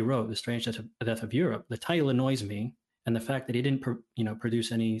book that he wrote, The Strange Death of Europe, the title annoys me, and the fact that he didn't,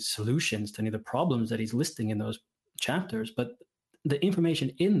 produce any solutions to any of the problems that he's listing in those chapters. But the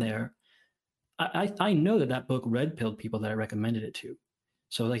information in there, I know that book red pilled people that I recommended it to.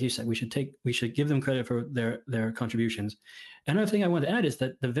 So, like you said, we should give them credit for their contributions. Another thing I want to add is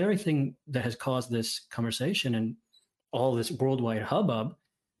that the very thing that has caused this conversation and all this worldwide hubbub,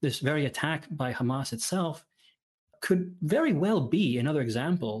 this very attack by Hamas itself, could very well be another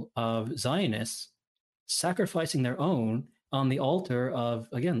example of Zionists sacrificing their own on the altar of,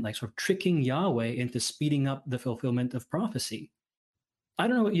 again, like sort of tricking Yahweh into speeding up the fulfillment of prophecy. I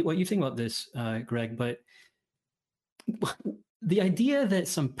don't know what you think about this, Greg, but the idea that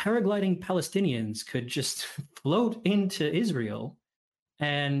some paragliding Palestinians could just float into Israel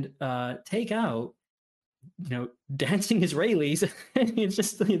and take out, dancing Israelis, it's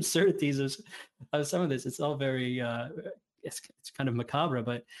just the absurdities of some of this. It's all very, it's kind of macabre,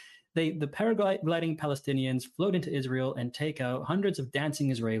 but the paragliding Palestinians float into Israel and take out hundreds of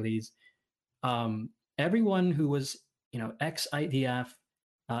dancing Israelis. Everyone who was, ex-IDF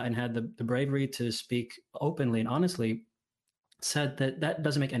and had the bravery to speak openly and honestly said that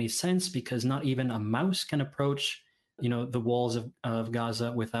doesn't make any sense because not even a mouse can approach, the walls of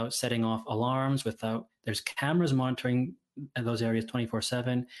Gaza without setting off alarms, there's cameras monitoring those areas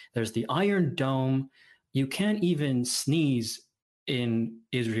 24/7. There's the Iron Dome. You can't even sneeze in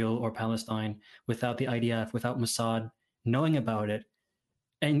Israel or Palestine without the IDF, without Mossad knowing about it.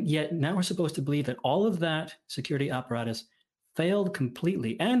 And yet now we're supposed to believe that all of that security apparatus failed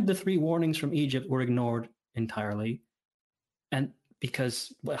completely. And the 3 warnings from Egypt were ignored entirely. And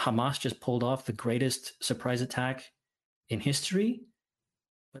because Hamas just pulled off the greatest surprise attack in history.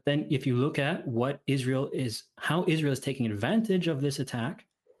 But then if you look at how Israel is taking advantage of this attack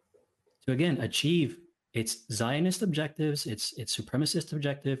to, again, achieve its Zionist objectives, its supremacist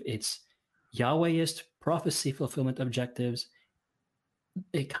objective, its Yahwehist prophecy fulfillment objectives,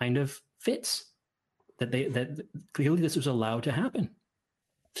 it kind of fits that clearly this was allowed to happen.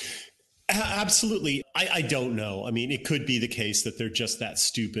 Absolutely. I don't know. I mean, it could be the case that they're just that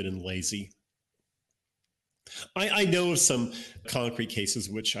stupid and lazy. I know of some concrete cases,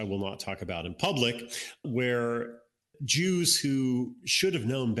 which I will not talk about in public, where Jews who should have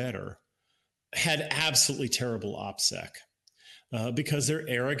known better had absolutely terrible OPSEC because they're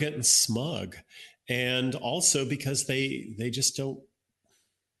arrogant and smug. And also because they just don't,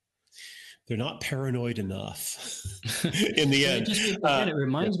 they're not paranoid enough in the end. It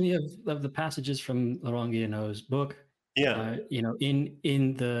reminds me of the passages from Laurent Guillenot's book. Yeah. During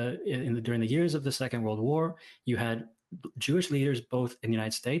the years of the Second World War, you had Jewish leaders both in the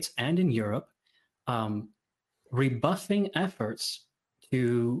United States and in Europe rebuffing efforts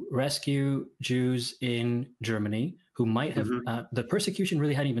to rescue Jews in Germany who might have the persecution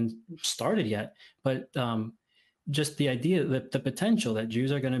really hadn't even started yet, but just the idea that the potential that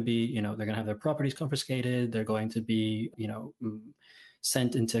Jews are going to be, they're going to have their properties confiscated, they're going to be,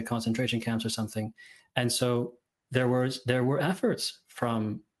 sent into concentration camps or something, and so there were efforts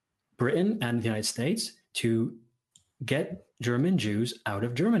from Britain and the United States to get German Jews out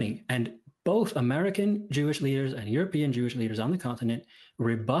of Germany. And both American Jewish leaders and European Jewish leaders on the continent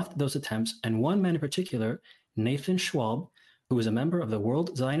rebuffed those attempts. And one man in particular, Nathan Schwab, who was a member of the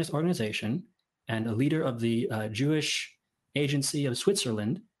World Zionist Organization and a leader of the Jewish Agency of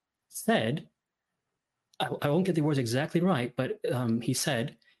Switzerland, said, I won't get the words exactly right, but he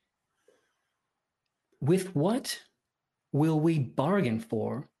said, with what will we bargain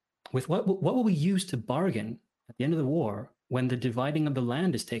for? With what will we use to bargain at the end of the war when the dividing of the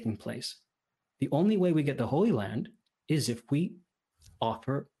land is taking place? The only way we get the Holy Land is if we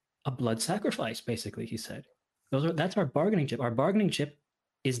offer a blood sacrifice, basically, he said. That's our bargaining chip. Our bargaining chip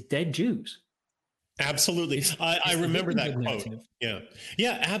is dead Jews. Absolutely. I remember that quote. Narrative.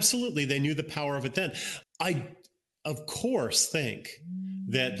 Yeah, absolutely. They knew the power of it then. I, of course, think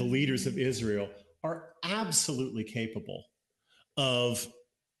that the leaders of Israel are absolutely capable of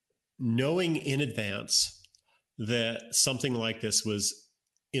knowing in advance that something like this was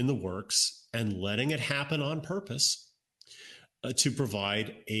in the works and letting it happen on purpose to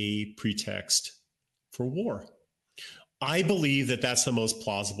provide a pretext for war. I believe that that's the most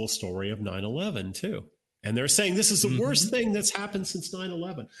plausible story of 9/11 too. And they're saying this is the worst thing that's happened since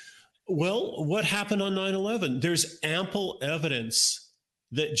 9/11. Well, what happened on 9/11? There's ample evidence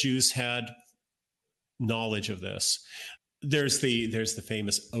that Jews had knowledge of this. There's the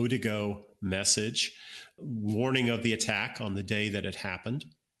famous Odigo message, warning of the attack on the day that it happened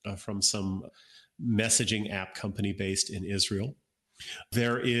from some messaging app company based in Israel.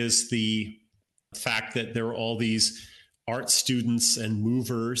 There is the fact that there were all these art students and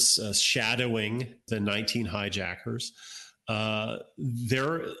movers shadowing the 19 hijackers.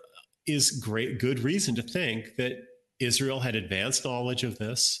 There is good reason to think that Israel had advanced knowledge of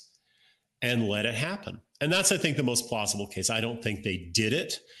this and let it happen. And that's, I think, the most plausible case. I don't think they did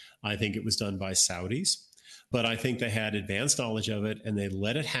it. I think it was done by Saudis. But I think they had advanced knowledge of it and they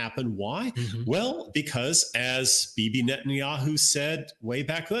let it happen. Why? Mm-hmm. Well, because as Bibi Netanyahu said way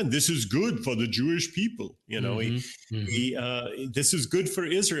back then, this is good for the Jewish people. You know, this is good for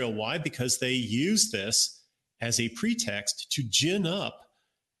Israel. Why? Because they use this as a pretext to gin up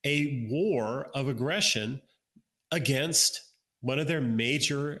a war of aggression against one of their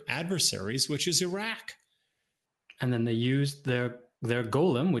major adversaries, which is Iraq. And then they used their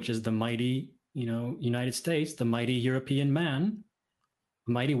golem, which is the mighty, United States, the mighty European man,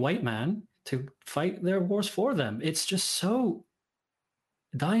 mighty white man, to fight their wars for them. It's just so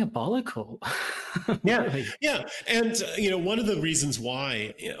diabolical. Really. Yeah. And, one of the reasons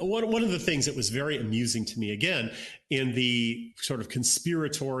why, one of the things that was very amusing to me, again, in the sort of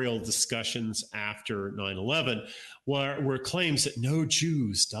conspiratorial discussions after 9/11, were claims that no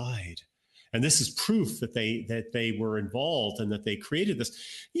Jews died. And this is proof that they were involved and that they created this.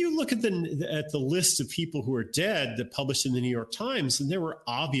 You look at the list of people who are dead that published in the New York Times, and there were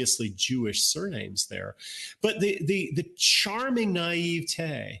obviously Jewish surnames there. But the charming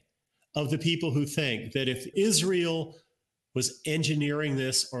naivete of the people who think that if Israel was engineering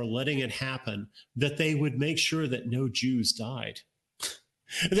this or letting it happen, that they would make sure that no Jews died,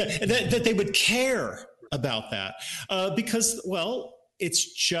 that they would care about that, because, well,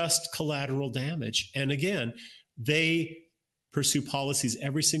 it's just collateral damage. And again, they pursue policies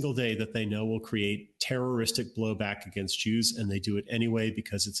every single day that they know will create terroristic blowback against Jews. And they do it anyway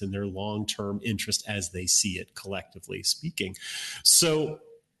because it's in their long-term interest as they see it, collectively speaking. So,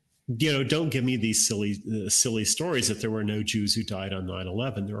 don't give me these silly stories that there were no Jews who died on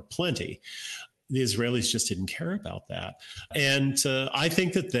 9/11. There were plenty. The Israelis just didn't care about that. And I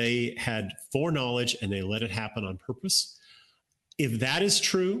think that they had foreknowledge and they let it happen on purpose. If that is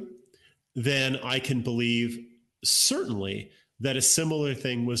true, then I can believe certainly that a similar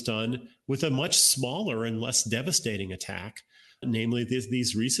thing was done with a much smaller and less devastating attack, namely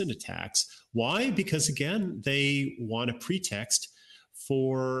these recent attacks. Why? Because, again, they want a pretext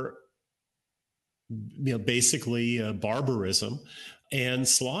for basically barbarism and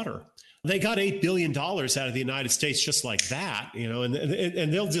slaughter. They got $8 billion out of the United States just like that,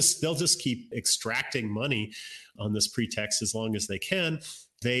 and they'll just keep extracting money on this pretext as long as they can.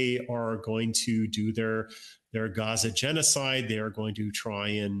 They are going to do their Gaza genocide. They are going to try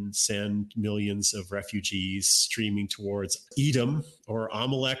and send millions of refugees streaming towards Edom or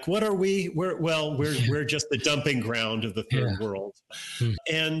Amalek. What are we? We're just the dumping ground of the third world.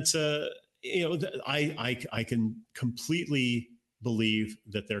 And I can completely believe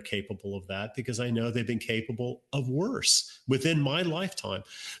that they're capable of that because I know they've been capable of worse within my lifetime.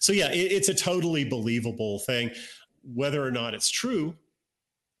 So yeah, it's a totally believable thing. Whether or not it's true,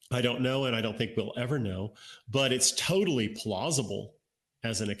 I don't know, and I don't think we'll ever know, but it's totally plausible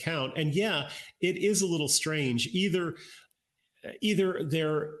as an account. And yeah, it is a little strange. Either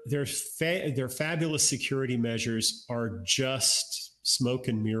their fabulous security measures are just smoke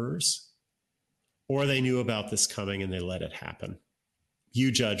and mirrors, or they knew about this coming and they let it happen. You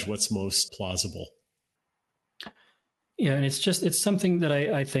judge what's most plausible. Yeah, and it's something that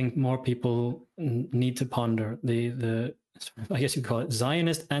I think more people need to ponder. The I guess you call it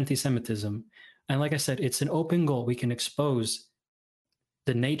Zionist anti-Semitism. And like I said, it's an open goal. We can expose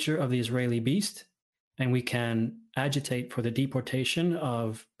the nature of the Israeli beast, and we can agitate for the deportation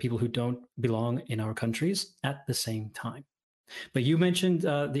of people who don't belong in our countries at the same time. But you mentioned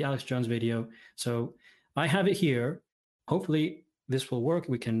the Alex Jones video. So I have it here. Hopefully this will work.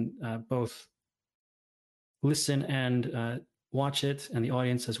 We can both listen and watch it, and the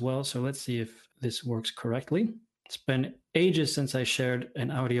audience as well. So let's see if this works correctly. It's been ages since I shared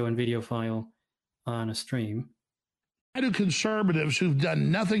an audio and video file on a stream. Why do conservatives who've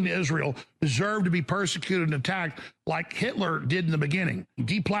done nothing to Israel deserve to be persecuted and attacked like Hitler did in the beginning?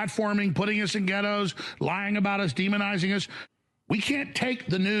 Deplatforming, putting us in ghettos, lying about us, demonizing us. We can't take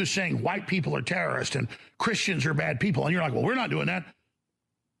the news saying white people are terrorists and Christians are bad people. And you're like, well, we're not doing that.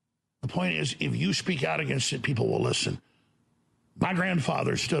 The point is, if you speak out against it, people will listen. My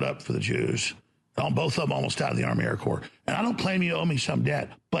grandfather stood up for the Jews. Both of them almost died of the Army Air Corps. And I don't claim you owe me some debt,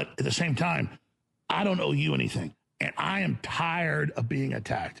 but at the same time, I don't owe you anything. And I am tired of being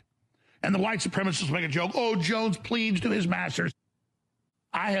attacked. And the white supremacists make a joke, oh, Jones pleads to his masters.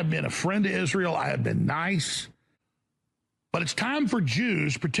 I have been a friend to Israel. I have been nice. But it's time for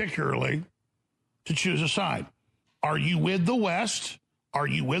Jews, particularly, to choose a side. Are you with the West? Are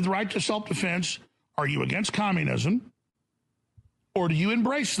you with right to self-defense? Are you against communism? Or do you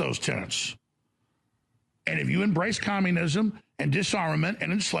embrace those tenets? And if you embrace communism and disarmament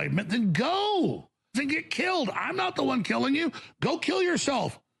and enslavement, then go. Then get killed. I'm not the one killing you. Go kill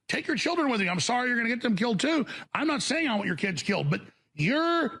yourself. Take your children with you. I'm sorry you're going to get them killed too. I'm not saying I want your kids killed, but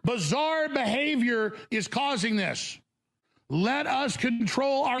your bizarre behavior is causing this. Let us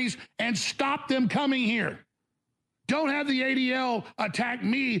control ours and stop them coming here. Don't have the ADL attack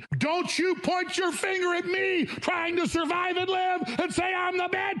me. Don't you point your finger at me trying to survive and live and say I'm the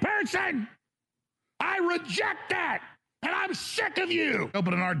bad person. I reject that. And I'm sick of you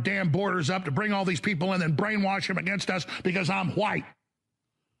opening our damn borders up to bring all these people in and brainwash them against us because I'm white.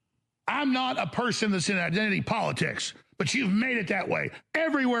 I'm not a person that's in identity politics, but you've made it that way.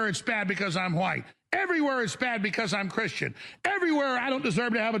 Everywhere it's bad because I'm white. Everywhere it's bad because I'm Christian. Everywhere I don't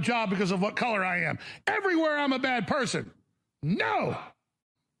deserve to have a job because of what color I am. Everywhere I'm a bad person. No.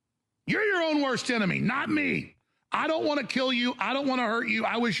 You're your own worst enemy, not me. I don't want to kill you. I don't want to hurt you.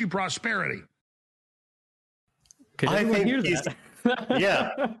 I wish you prosperity. Could anyone hear that?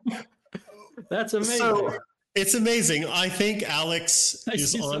 Yeah. That's amazing. So it's amazing. I think Alex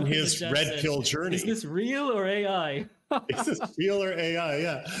is on his red pill journey. Is this real or AI? Is this real or AI?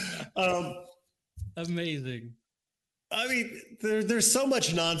 Yeah. Amazing. I mean, there's so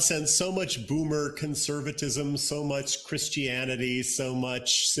much nonsense, so much boomer conservatism, so much Christianity, so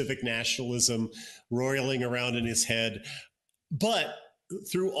much civic nationalism roiling around in his head. But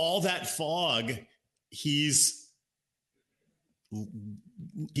through all that fog, he's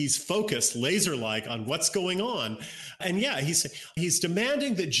focused laser-like on what's going on. And yeah, he's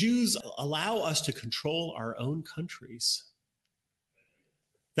demanding that Jews allow us to control our own countries.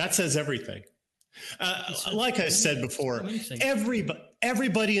 That says everything. Like I said before,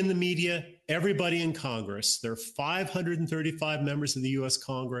 everybody in the media, everybody in Congress, there are 535 members of the U.S.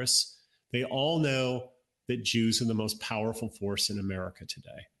 Congress. They all know that Jews are the most powerful force in America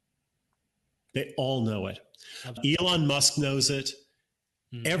today. They all know it. Elon Musk knows it.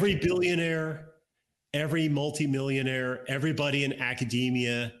 Every billionaire, every multimillionaire, everybody in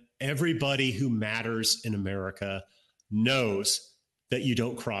academia, everybody who matters in America knows that you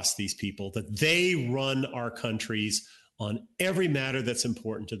don't cross these people, that they run our countries on every matter that's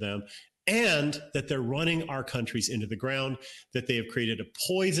important to them, and that they're running our countries into the ground, that they have created a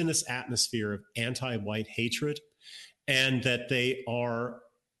poisonous atmosphere of anti-white hatred, and that they are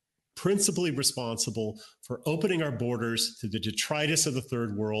principally responsible for opening our borders to the detritus of the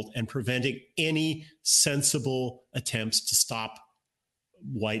third world and preventing any sensible attempts to stop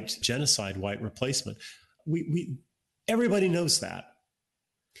white genocide, white replacement. Everybody knows that.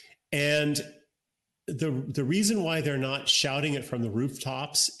 And the reason why they're not shouting it from the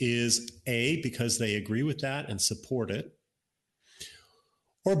rooftops is A, because they agree with that and support it,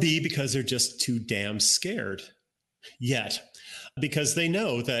 or B, because they're just too damn scared yet, because they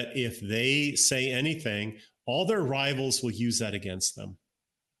know that if they say anything, all their rivals will use that against them,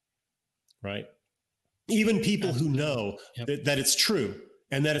 right? Even people who know that it's true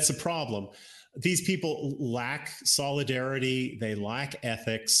and that it's a problem. These people lack solidarity. They lack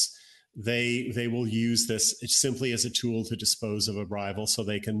ethics. They will use this simply as a tool to dispose of a rival, so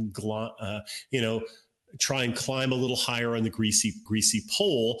they can, try and climb a little higher on the greasy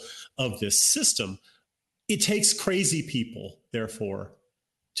pole of this system. It takes crazy people, therefore,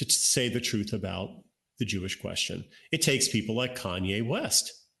 to say the truth about the Jewish question. It takes people like Kanye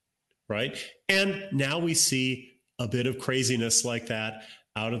West, right? And now we see a bit of craziness like that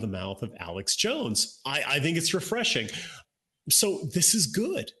out of the mouth of Alex Jones. I think it's refreshing. So this is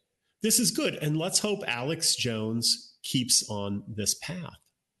good. This is good. And let's hope Alex Jones keeps on this path.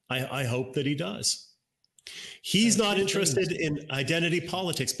 I hope that he does. He's not interested in identity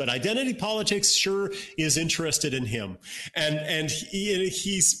politics, but identity politics sure is interested in him. And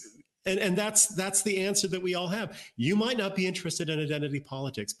that's the answer that we all have. You might not be interested in identity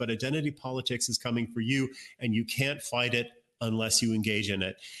politics, but identity politics is coming for you, and you can't fight it unless you engage in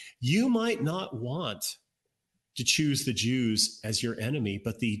it. You might not want to choose the Jews as your enemy,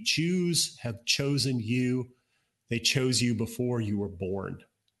 but the Jews have chosen you. They chose you before you were born.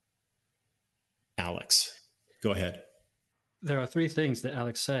 Alex, go ahead. There are three things that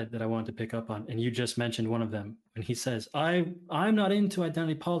Alex said that I wanted to pick up on, and you just mentioned one of them. And he says, I'm not into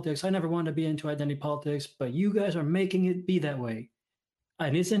identity politics. I never wanted to be into identity politics, but you guys are making it be that way.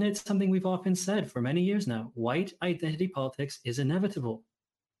 And isn't it something we've often said for many years now? White identity politics is inevitable.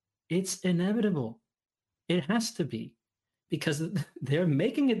 It's inevitable. It has to be, because they're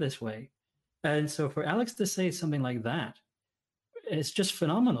making it this way. And so for Alex to say something like that, it's just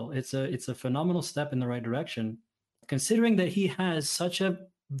phenomenal. It's a phenomenal step in the right direction, considering that he has such a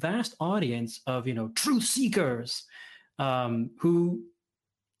vast audience of, truth seekers who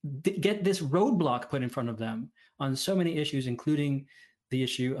get this roadblock put in front of them on so many issues, including the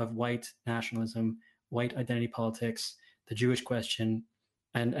issue of white nationalism, white identity politics, the Jewish question,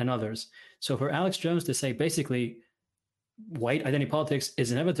 and others. So for Alex Jones to say basically white identity politics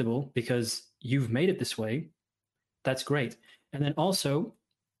is inevitable because you've made it this way, that's great. And then also,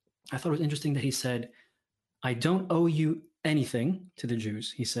 I thought it was interesting that he said, I don't owe you anything to the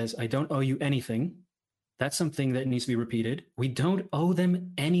Jews. He says, I don't owe you anything. That's something that needs to be repeated. We don't owe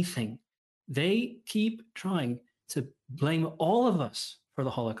them anything. They keep trying to blame all of us for the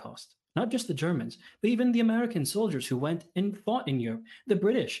Holocaust, not just the Germans, but even the American soldiers who went and fought in Europe, the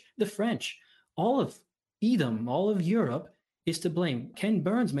British, the French, all of Edom, all of Europe is to blame. Ken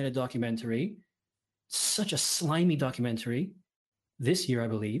Burns made a documentary, such a slimy documentary, this year, I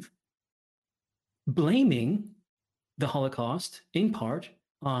believe, blaming the Holocaust in part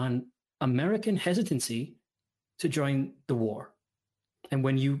on American hesitancy to join the war. And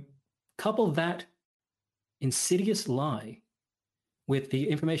when you couple that insidious lie with the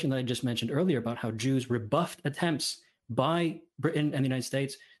information that I just mentioned earlier about how Jews rebuffed attempts by Britain and the United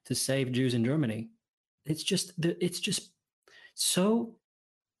States to save Jews in Germany, it's just so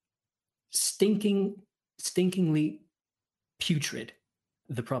stinkingly putrid,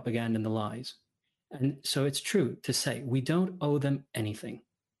 the propaganda and the lies. And so it's true to say we don't owe them anything.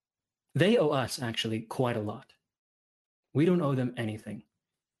 They owe us actually quite a lot. We don't owe them anything.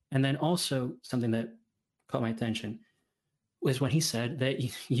 And then also something that caught my attention was when he said that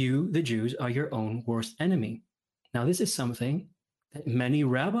you, the Jews, are your own worst enemy. Now, this is something that many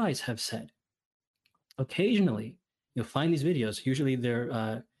rabbis have said. Occasionally, you'll find these videos. Usually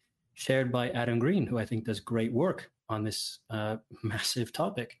they're shared by Adam Green, who I think does great work on this massive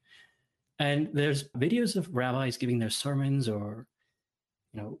topic. And there's videos of rabbis giving their sermons or,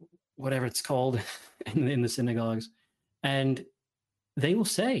 whatever it's called in the synagogues. And they will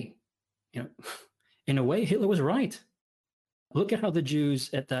say, in a way, Hitler was right. Look at how the Jews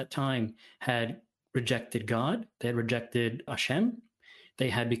at that time had rejected God. They had rejected Hashem. They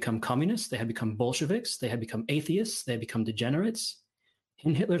had become communists. They had become Bolsheviks. They had become atheists. They had become degenerates.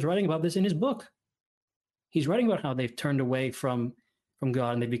 And Hitler's writing about this in his book. He's writing about how they've turned away from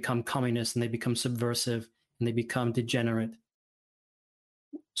God and they become communists and they become subversive and they become degenerate.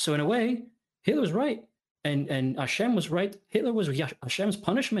 So in a way, Hitler was right. And Hashem was right. Hitler was Hashem's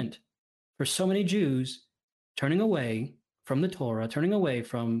punishment for so many Jews turning away from the Torah, turning away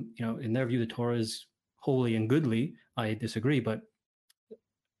from, in their view, the Torah is holy and goodly. I disagree, but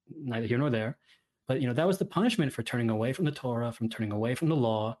neither here nor there. But, that was the punishment for turning away from the Torah, from turning away from the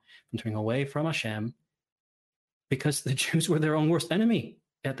law, from turning away from Hashem, because the Jews were their own worst enemy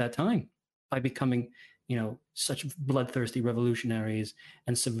at that time by becoming, such bloodthirsty revolutionaries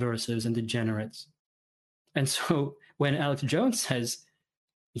and subversives and degenerates. And so when Alex Jones says,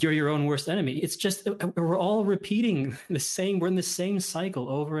 you're your own worst enemy, it's just, we're all repeating we're in the same cycle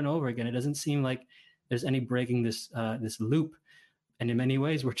over and over again. It doesn't seem like there's any breaking this loop. And in many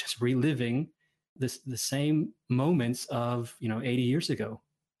ways, we're just reliving the same moments of, 80 years ago.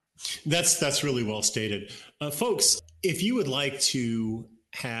 That's really well stated. Folks, if you would like to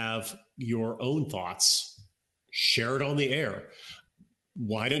have your own thoughts shared on the air,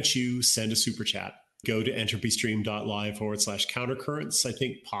 why don't you send a super chat? Go to entropystream.live/countercurrents. I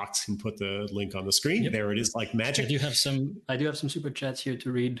think Pox can put the link on the screen. Yep. There it is, like magic. I do have some super chats here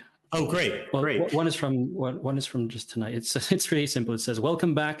to read. Oh, great. Great. One is from just tonight. It's really simple. It says,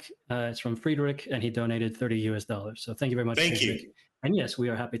 welcome back. It's from Friedrich, and he donated $30. So thank you very much. Thank Friedrich. you. And yes, we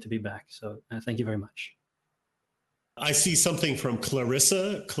are happy to be back. So thank you very much. I see something from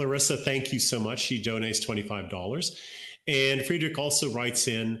Clarissa. Clarissa, thank you so much. She donates $25. And Friedrich also writes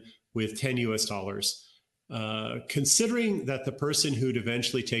in with $10. Considering that the person who'd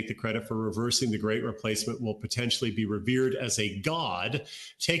eventually take the credit for reversing the Great Replacement will potentially be revered as a god,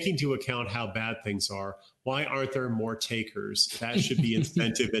 taking into account how bad things are, why aren't there more takers? That should be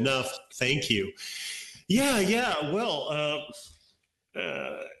incentive enough. Thank you. Yeah. Well,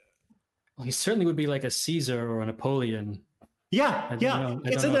 he certainly would be like a Caesar or a Napoleon. Yeah.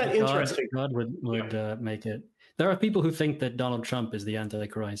 Isn't that interesting? God would make it. There are people who think that Donald Trump is the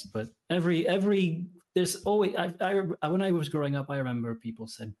Antichrist, but there's always, when I was growing up, I remember people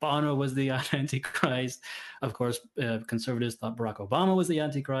said Bono was the Antichrist. Of course, conservatives thought Barack Obama was the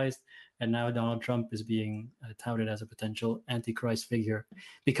Antichrist, and now Donald Trump is being touted as a potential Antichrist figure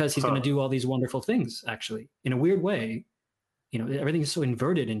because he's going to do all these wonderful things, actually. In a weird way, everything is so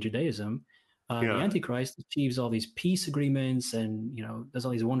inverted in Judaism. The Antichrist achieves all these peace agreements and, does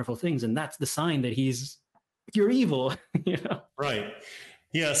all these wonderful things, and that's the sign that you're evil. Right.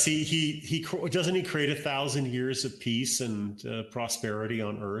 Yeah, see, he doesn't he create 1,000 years of peace and prosperity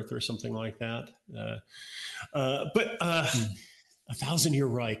on Earth or something like that. But 1,000 year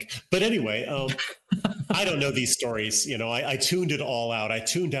Reich. But anyway, I don't know these stories. You know, I tuned it all out. I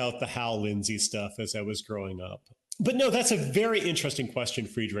tuned out the Hal Lindsey stuff as I was growing up. But no, that's a very interesting question,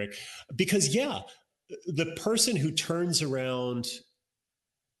 Friedrich, because yeah, the person who turns around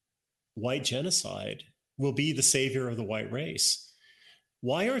white genocide will be the savior of the white race.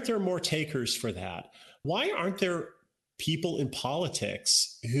 Why aren't there more takers for that? Why aren't there people in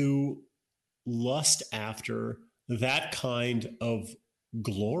politics who lust after that kind of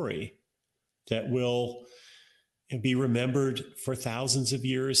glory that will be remembered for thousands of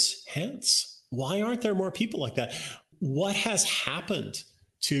years hence? Why aren't there more people like that? What has happened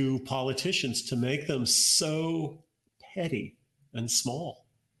to politicians to make them so petty and small?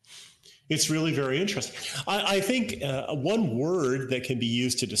 It's really very interesting. I think one word that can be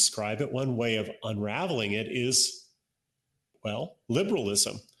used to describe it, one way of unraveling it is, well,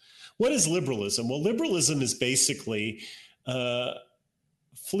 liberalism. What is liberalism? Well, liberalism is basically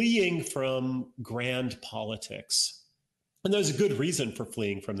fleeing from grand politics. And there's a good reason for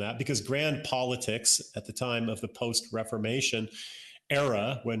fleeing from that, because grand politics at the time of the post-Reformation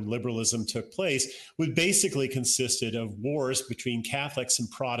era, when liberalism took place, would basically consisted of wars between Catholics and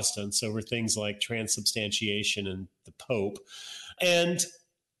Protestants over things like transubstantiation and the Pope. And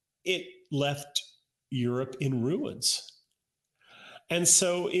it left Europe in ruins. And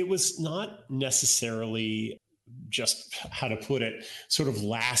so it was not necessarily just, how to put it, sort of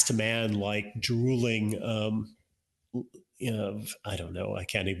last man like drooling, I don't know, I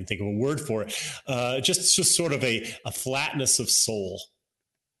can't even think of a word for it, just sort of a flatness of soul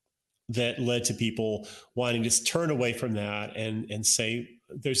that led to people wanting to turn away from that and say,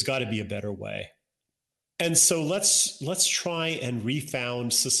 there's got to be a better way. And so let's try and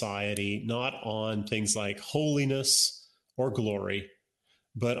refound society, not on things like holiness or glory,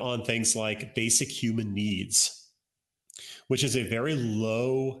 but on things like basic human needs, which is a very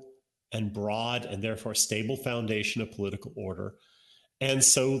low and broad and therefore stable foundation of political order. And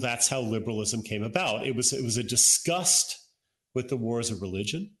so that's how liberalism came about. It was a disgust with the wars of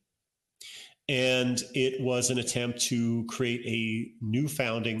religion. And it was an attempt to create a new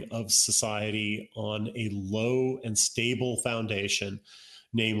founding of society on a low and stable foundation,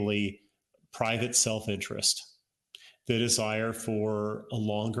 namely private self-interest, the desire for a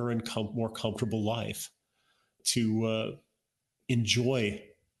longer and more comfortable life, to enjoy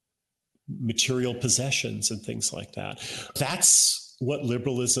material possessions and things like that. That's what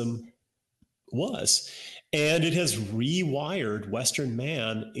liberalism was. And it has rewired Western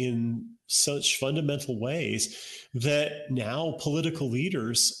man in such fundamental ways that now political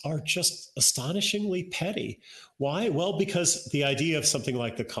leaders are just astonishingly petty. Why? Well, because the idea of something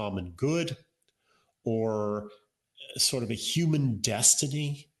like the common good or sort of a human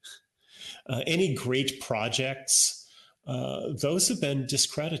destiny, any great projects, those have been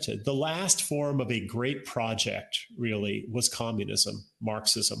discredited. The last form of a great project really was communism,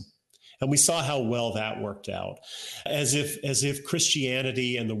 Marxism. And we saw how well that worked out. As if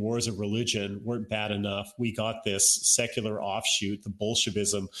Christianity and the wars of religion weren't bad enough, we got this secular offshoot, the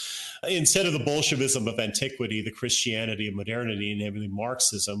Bolshevism. Instead of the Bolshevism of antiquity, the Christianity of modernity, namely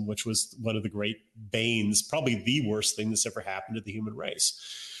Marxism, which was one of the great banes, probably the worst thing that's ever happened to the human race.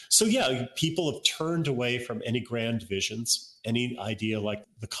 So yeah, people have turned away from any grand visions, any idea like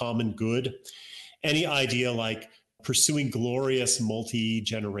the common good, any idea like pursuing glorious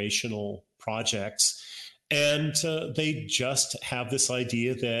multi-generational projects. And they just have this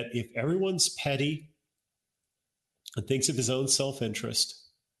idea that if everyone's petty and thinks of his own self-interest,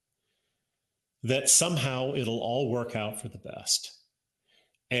 that somehow it'll all work out for the best.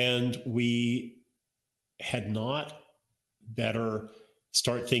 And we had not better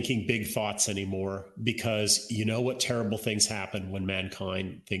start thinking big thoughts anymore, because you know what terrible things happen when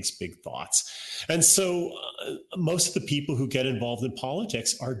mankind thinks big thoughts. And so most of the people who get involved in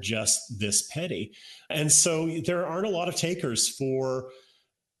politics are just this petty. And so there aren't a lot of takers for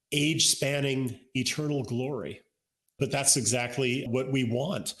age-spanning eternal glory. But that's exactly what we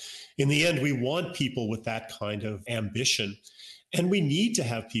want. In the end, we want people with that kind of ambition. And we need to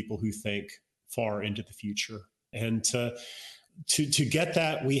have people who think far into the future. And to get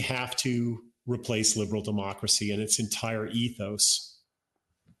that, we have to replace liberal democracy and its entire ethos.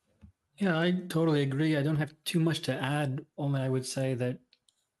 Yeah, I totally agree. I don't have too much to add. Only I would say that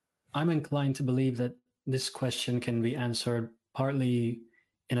I'm inclined to believe that this question can be answered partly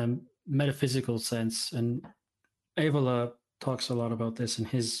in a metaphysical sense. And Evola talks a lot about this in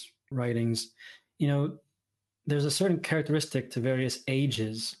his writings. You know, there's a certain characteristic to various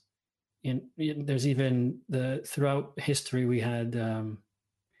ages. There's even throughout history we had the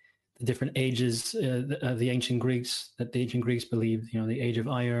different ages of the ancient Greeks that the ancient Greeks believed. The age of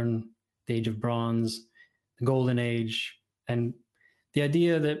iron, the age of bronze, the golden age, and the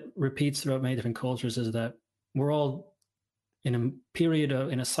idea that repeats throughout many different cultures is that we're all in a period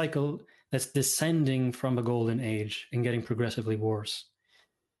in a cycle that's descending from a golden age and getting progressively worse.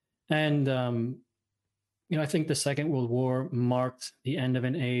 And I think the Second World War marked the end of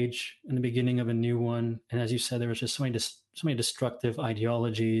an age and the beginning of a new one. And as you said, there was just so many destructive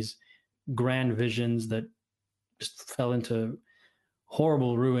ideologies, grand visions that just fell into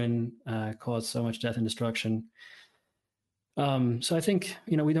horrible ruin, caused so much death and destruction. So I think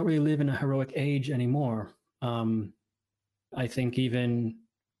we don't really live in a heroic age anymore. I think even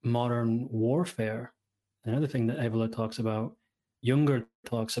modern warfare, another thing that Evola talks about, Junger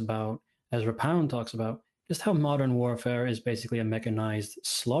talks about, Ezra Pound talks about, just how modern warfare is basically a mechanized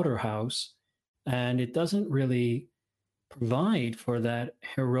slaughterhouse, and it doesn't really provide for that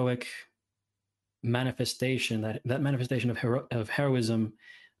heroic manifestation, that manifestation of heroism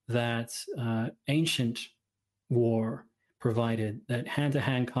that ancient war provided, that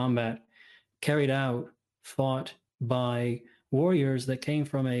hand-to-hand combat carried out, fought by warriors that came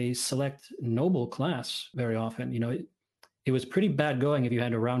from a select noble class very often. It was pretty bad going if you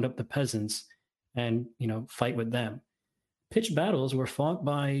had to round up the peasants and fight with them. Pitched battles were fought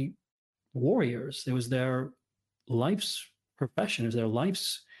by warriors. It was their life's profession. It was their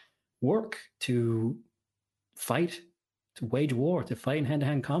life's work to fight, to wage war, to fight in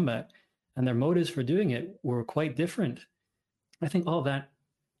hand-to-hand combat. And their motives for doing it were quite different. I think all that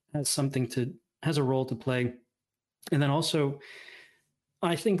has a role to play. And then also,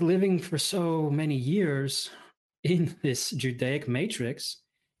 I think living for so many years in this Judaic matrix,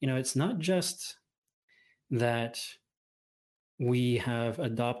 it's not just that we have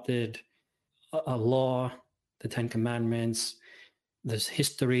adopted a law, the Ten Commandments, there's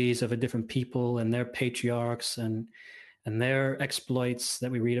histories of a different people and their patriarchs and their exploits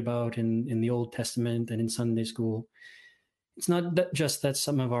that we read about in the Old Testament and in Sunday school. It's not just that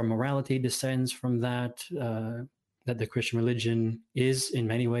some of our morality descends from that, that the Christian religion is in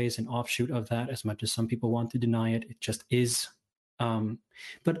many ways an offshoot of that, as much as some people want to deny it. It just is.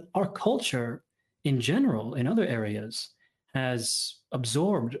 But our culture in general, in other areas, has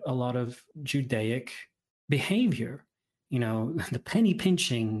absorbed a lot of Judaic behavior. The penny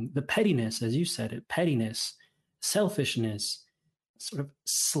pinching, the pettiness, as you said it, pettiness, selfishness, sort of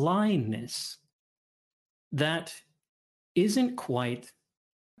slyness that isn't quite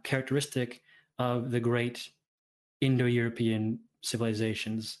characteristic of the great Indo-European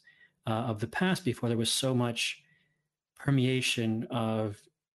civilizations of the past, before there was so much permeation of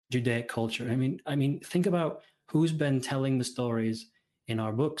Judaic culture. I mean, think about who's been telling the stories in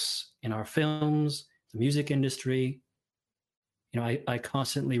our books, in our films, the music industry. I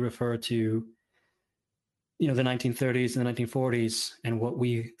constantly refer to the 1930s and the 1940s and what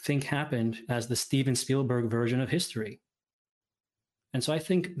we think happened as the Steven Spielberg version of history. And so I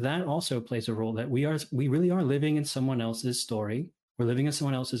think that also plays a role, that we really are living in someone else's story. We're living in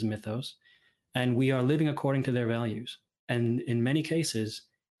someone else's mythos, and we are living according to their values. And in many cases,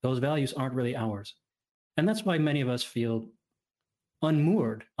 those values aren't really ours. And that's why many of us feel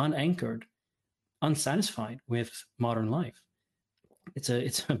unmoored, unanchored, unsatisfied with modern life. It's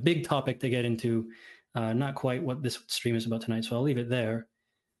a big topic to get into, not quite what this stream is about tonight, so I'll leave it there.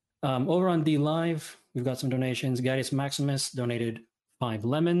 Over on D Live, we've got some donations. Gaius Maximus donated 5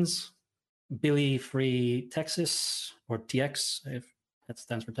 lemons. Billy Free Texas, or TX, if that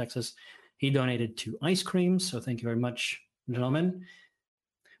stands for Texas, he donated 2 ice creams. So thank you very much, gentlemen.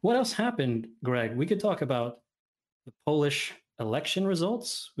 What else happened, Greg? We could talk about the Polish election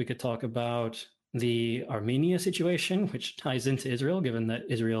results. We could talk about the Armenia situation, which ties into Israel, given that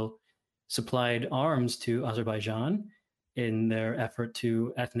Israel supplied arms to Azerbaijan in their effort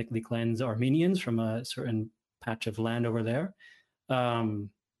to ethnically cleanse Armenians from a certain patch of land over there.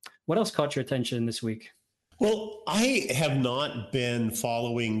 What else caught your attention this week? Well, I have not been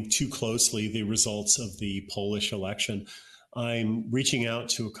following too closely the results of the Polish election. I'm reaching out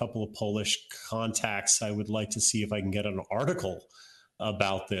to a couple of Polish contacts. I would like to see if I can get an article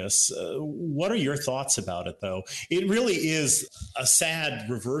about this. What are your thoughts about it, though? It really is a sad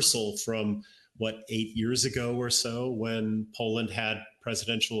reversal from, 8 years ago or so, when Poland had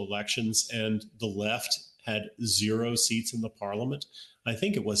presidential elections and the left had 0 seats in the parliament. I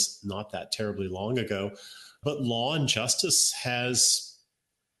think it was not that terribly long ago. But Law and Justice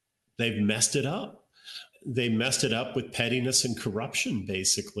they've messed it up. they messed it up with pettiness and corruption,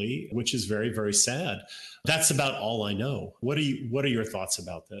 basically, which is very, very sad. That's about all I know. What are your thoughts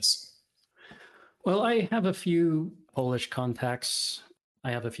about this? Well, I have a few Polish contacts.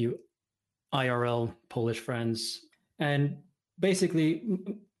 I have a few IRL Polish friends. And basically,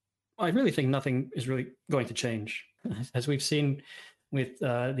 I really think nothing is really going to change. As we've seen with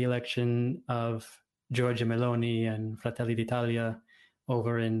the election of Giorgia Meloni and Fratelli d'Italia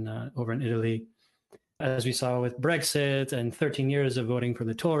over in Italy, as we saw with Brexit and 13 years of voting for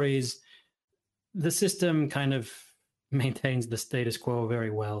the Tories, the system kind of maintains the status quo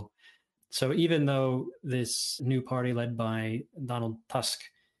very well. So even though this new party led by Donald Tusk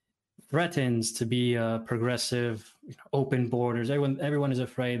threatens to be a progressive, open borders, everyone is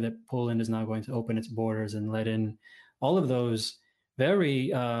afraid that Poland is now going to open its borders and let in all of those very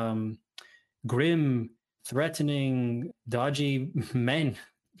grim, threatening, dodgy men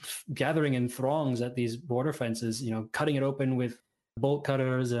gathering in throngs at these border fences, cutting it open with bolt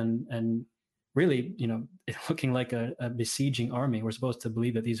cutters and really, looking like a besieging army. We're supposed to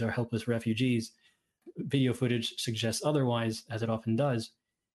believe that these are helpless refugees. Video footage suggests otherwise, as it often does.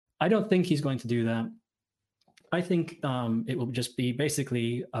 I don't think he's going to do that. I think it will just be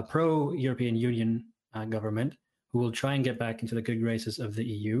basically a pro-European Union government who will try and get back into the good graces of the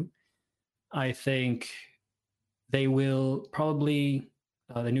EU. I think they will probably,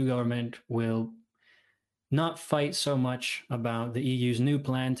 the new government will not fight so much about the EU's new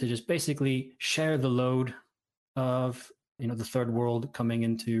plan to just basically share the load of the third world coming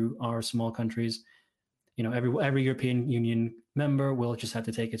into our small countries. Every European Union member will just have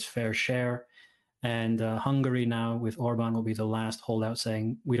to take its fair share. And Hungary now with Orban will be the last holdout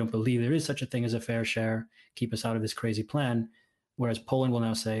saying, we don't believe there is such a thing as a fair share. Keep us out of this crazy plan. Whereas Poland will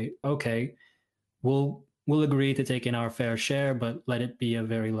now say, okay, we'll agree to take in our fair share, but let it be a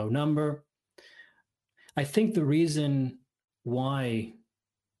very low number. I think the reason why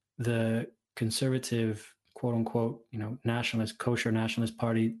the conservative, quote unquote, nationalist, kosher nationalist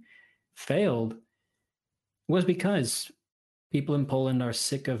party failed was because people in Poland are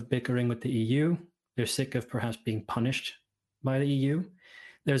sick of bickering with the EU. They're sick of perhaps being punished by the EU.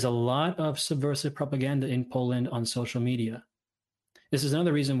 There's a lot of subversive propaganda in Poland on social media. This is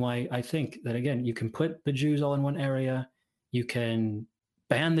another reason why I think that, again, you can put the Jews all in one area, you can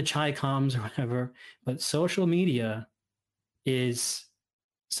ban the chai coms or whatever, but social media is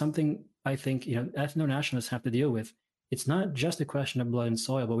something I think ethno-nationalists have to deal with. It's not just a question of blood and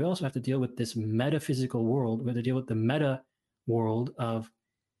soil, but we also have to deal with this metaphysical world. We have to deal with the meta world of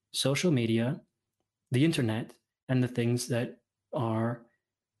social media, the internet, and the things that are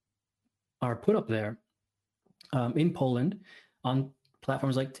put up there. In Poland, on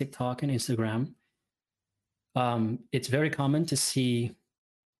platforms like TikTok and Instagram, it's very common to see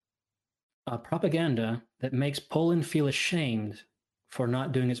propaganda that makes Poland feel ashamed for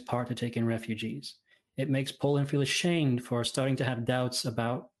not doing its part to take in refugees. It makes Poland feel ashamed for starting to have doubts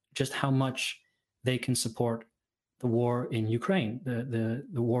about just how much they can support the war in Ukraine, the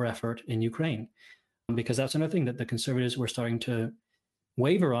war effort in Ukraine. Because that's another thing that the conservatives were starting to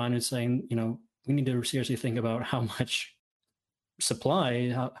waver on, is saying, we need to seriously think about how much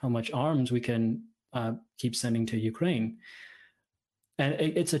supply, how much arms we can keep sending to Ukraine. And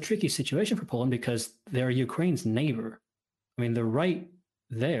it's a tricky situation for Poland because they're Ukraine's neighbor. I mean, they're right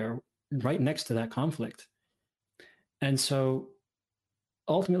there, right next to that conflict. And so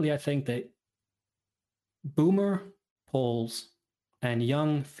ultimately, I think that boomer Poles and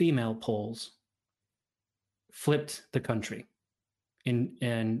young female Poles flipped the country and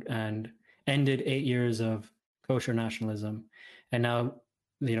ended 8 years of kosher nationalism. And now,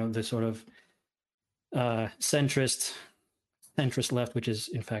 the sort of centrist left, which is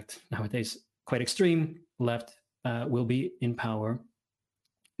in fact nowadays quite extreme left, will be in power.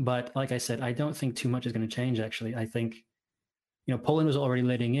 But like I said, I don't think too much is going to change, actually. I think, Poland was already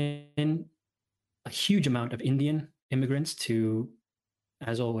letting in a huge amount of Indian immigrants to,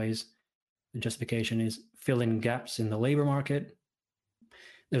 as always, the justification is fill in gaps in the labor market.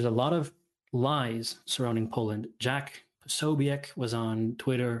 There's a lot of lies surrounding Poland. Jack Posobiec was on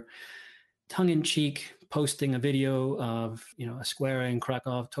Twitter, tongue-in-cheek, posting a video of a square in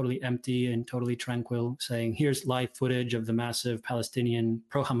Krakow, totally empty and totally tranquil, saying, here's live footage of the massive Palestinian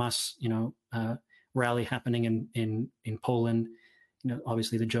pro-Hamas rally happening in Poland.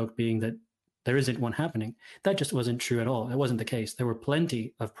 Obviously the joke being that there isn't one happening. That just wasn't true at all. It wasn't the case. There were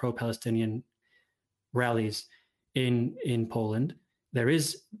plenty of pro-Palestinian rallies in Poland.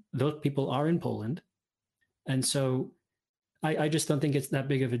 Those people are in Poland. And so I just don't think it's that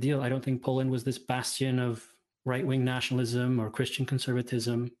big of a deal. I don't think Poland was this bastion of right-wing nationalism or Christian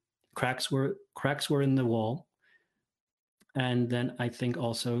conservatism. cracks were in the wall. And then I think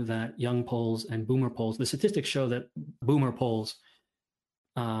also that young Poles and boomer Poles, the statistics show that boomer Poles,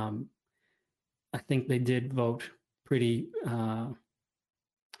 I think they did vote pretty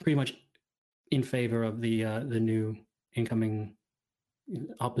much in favor of the new incoming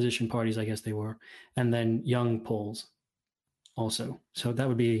opposition parties, I guess they were, and then young Poles also. So that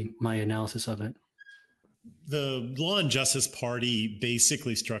would be my analysis of it. The Law and Justice Party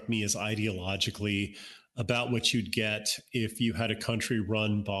basically struck me as ideologically about what you'd get if you had a country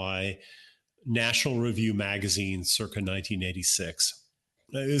run by National Review magazine circa 1986.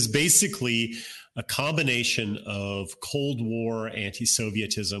 It was basically a combination of Cold War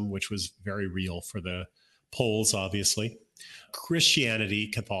anti-Sovietism, which was very real for the Poles, obviously, Christianity,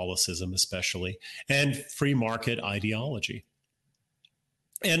 Catholicism especially, and free market ideology.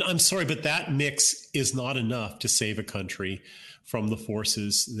 And I'm sorry, but that mix is not enough to save a country from the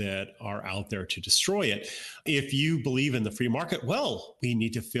forces that are out there to destroy it. If you believe in the free market, well, we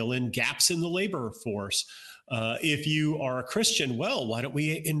need to fill in gaps in the labor force. If you are a Christian, well, why don't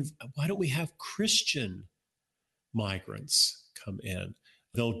we have Christian migrants come in?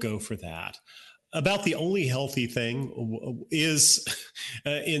 They'll go for that. About the only healthy thing is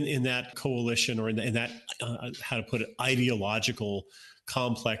in that coalition, or in that how to put it, ideological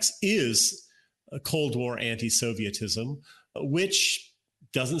complex, is a Cold War anti-Sovietism, which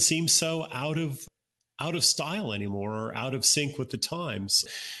doesn't seem so out of style anymore, or out of sync with the times.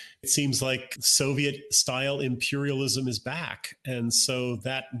 It seems like Soviet-style imperialism is back, and so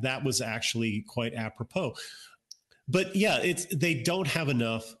that was actually quite apropos. But yeah, they don't have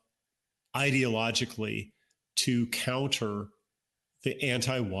enough ideologically to counter the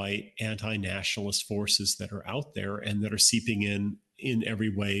anti-white, anti-nationalist forces that are out there and that are seeping in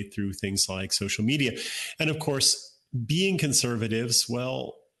every way through things like social media. And of course, being conservatives,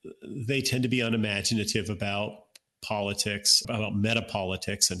 well, they tend to be unimaginative about politics, about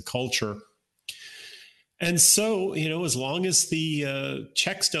meta-politics and culture. And so, as long as the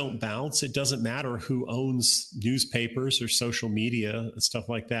checks don't bounce, it doesn't matter who owns newspapers or social media and stuff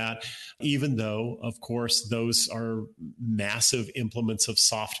like that, even though, of course, those are massive implements of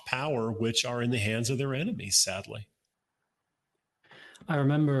soft power, which are in the hands of their enemies, sadly. I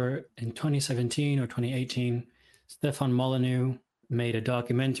remember in 2017 or 2018, Stefan Molyneux made a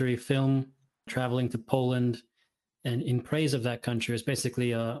documentary film traveling to Poland, and in praise of that country. It's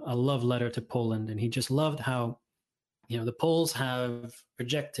basically a love letter to Poland. And he just loved how, the Poles have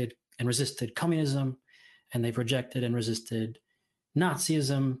rejected and resisted communism, and they've rejected and resisted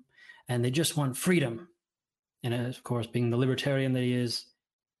Nazism, and they just want freedom. And of course, being the libertarian that he is,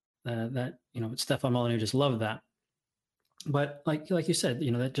 Stefan Molyneux just loved that. But like you said,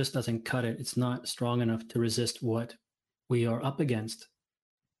 that just doesn't cut it. It's not strong enough to resist what we are up against.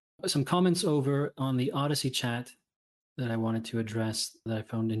 Some comments over on the Odyssey chat that I wanted to address that I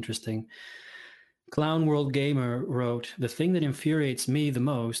found interesting. Clown World Gamer wrote, "The thing that infuriates me the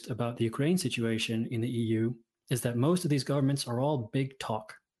most about the Ukraine situation in the EU is that most of these governments are all big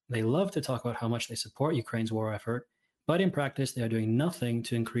talk. They love to talk about how much they support Ukraine's war effort, but in practice, they are doing nothing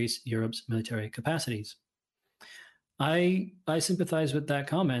to increase Europe's military capacities." I sympathize with that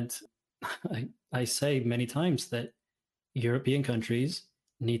comment. I say many times that European countries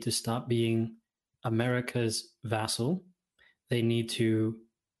need to stop being America's vassal. They need to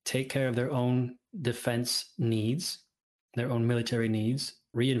take care of their own defense needs, their own military needs,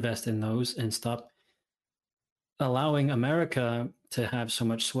 reinvest in those, and stop allowing America to have so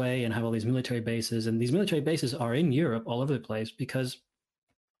much sway and have all these military bases. And these military bases are in Europe all over the place because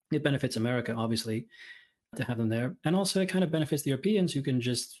it benefits America, obviously, to have them there. And also it kind of benefits the Europeans who can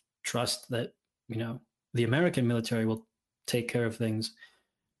just trust that, the American military will take care of things.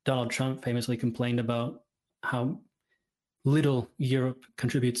 Donald Trump famously complained about how little Europe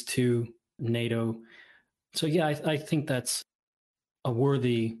contributes to NATO. So yeah, I think that's a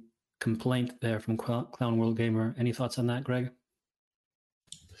worthy complaint there from Clown World Gamer. Any thoughts on that, Greg?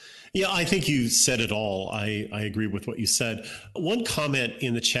 Yeah, I think you said it all. I agree with what you said. One comment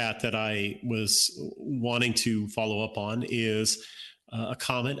in the chat that I was wanting to follow up on is a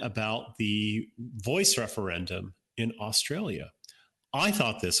comment about the voice referendum in Australia. I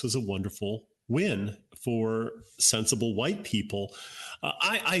thought this was a wonderful win for sensible white people.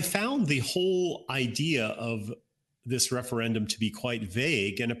 I found the whole idea of this referendum to be quite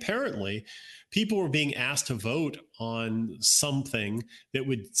vague, and apparently people were being asked to vote on something that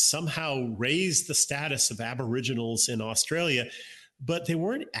would somehow raise the status of Aboriginals in Australia, but they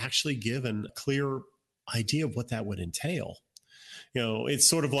weren't actually given a clear idea of what that would entail. It's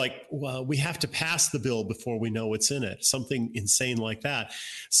sort of like, well, we have to pass the bill before we know what's in it, something insane like that.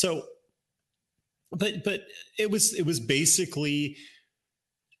 So, but it was basically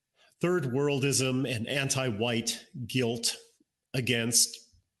third worldism and anti-white guilt against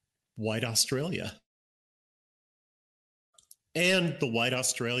white Australia. And the white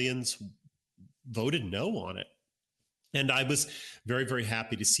Australians voted no on it. And I was very, very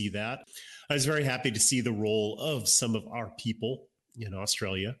happy to see that. I was very happy to see the role of some of our people in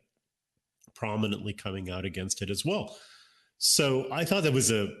Australia prominently coming out against it as well. So I thought that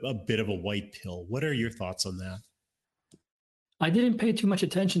was a bit of a white pill. What are your thoughts on that? I didn't pay too much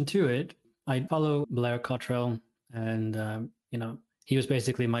attention to it. I follow Blair Cottrell, and he was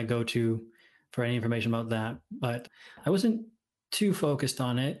basically my go-to for any information about that. But I wasn't too focused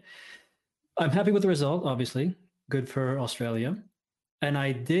on it. I'm happy with the result, obviously. Good for Australia. And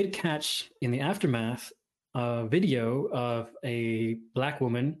I did catch in the aftermath a video of a Black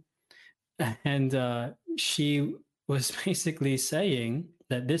woman, and she was basically saying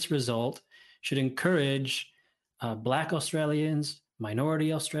that this result should encourage Black Australians,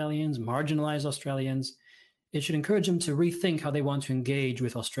 minority Australians, marginalized Australians. It should encourage them to rethink how they want to engage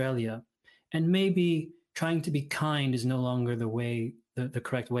with Australia. And maybe trying to be kind is no longer the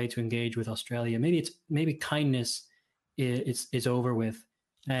correct way to engage with Australia. Maybe kindness is over with,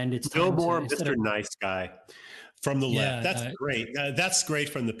 and it's no more Mr. Nice Guy from the left. That's great. That's great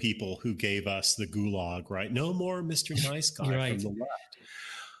from the people who gave us the gulag, right? No more Mr. Nice Guy right. From the left.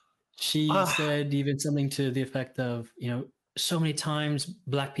 She said even something to the effect of, so many times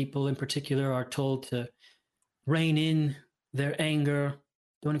Black people in particular are told to rein in their anger,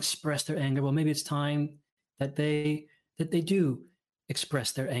 don't express their anger. Well, maybe it's time that they do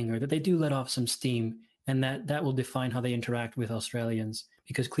express their anger, that they do let off some steam, and that will define how they interact with Australians,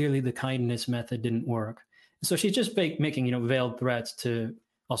 because clearly the kindness method didn't work. So she's just making veiled threats to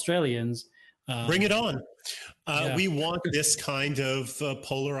Australians. Bring it on. We want this kind of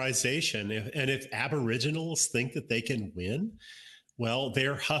polarization. And if Aboriginals think that they can win, well,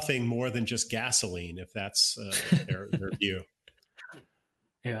 they're huffing more than just gasoline, if that's their view.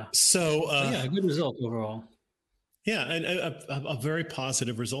 Yeah. So, a good result overall. Yeah, and a very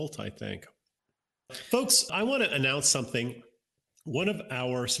positive result, I think. Folks, I want to announce something. One of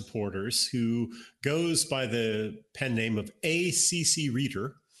our supporters, who goes by the pen name of ACC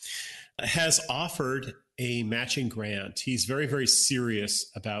Reader, has offered a matching grant. He's very, very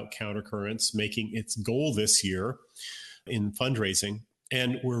serious about Countercurrents making its goal this year in fundraising,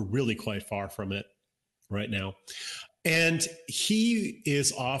 and we're really quite far from it right now. And he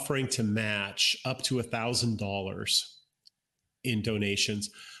is offering to match up to $1,000 in donations.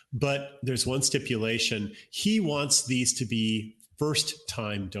 But there's one stipulation. He wants these to be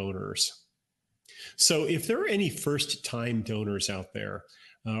first-time donors. So if there are any first-time donors out there,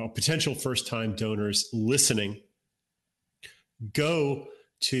 potential first-time donors listening, go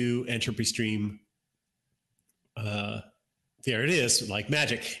to Entropy Stream. There it is, like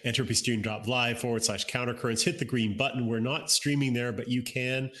magic, entropystream.live/countercurrents. Hit the green button. We're not streaming there, but you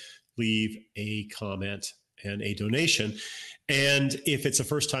can leave a comment and a donation. And if it's a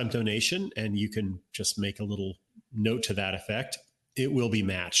first-time donation, and you can just make a little note to that effect, it will be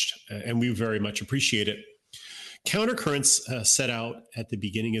matched. And we very much appreciate it. Countercurrents set out at the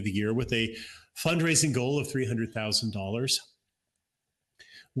beginning of the year with a fundraising goal of $300,000.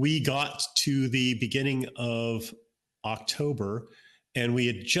 We got to the beginning of October, and we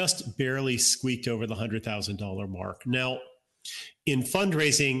had just barely squeaked over the $100,000 mark. Now, in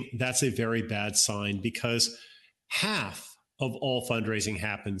fundraising, that's a very bad sign, because half of all fundraising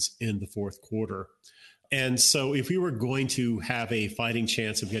happens in the fourth quarter. And so if we were going to have a fighting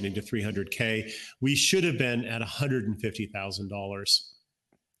chance of getting to 300K, we should have been at $150,000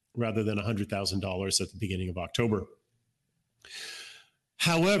 rather than $100,000 at the beginning of October.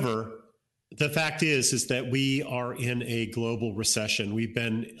 However, the fact is that we are in a global recession. We've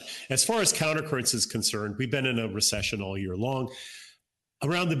been, as far as Countercurrents is concerned, we've been in a recession all year long.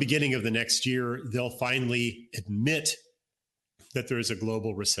 Around the beginning of the next year, they'll finally admit that there is a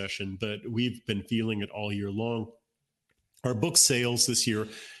global recession, but we've been feeling it all year long. Our book sales this year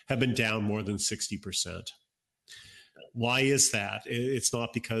have been down more than 60%. Why is that? It's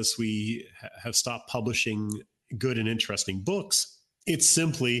not because we have stopped publishing good and interesting books. It's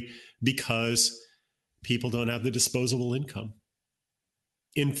simply because people don't have the disposable income.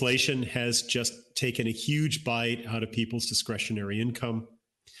 Inflation has just taken a huge bite out of people's discretionary income.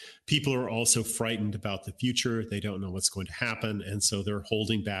 People are also frightened about the future. They don't know what's going to happen. And so they're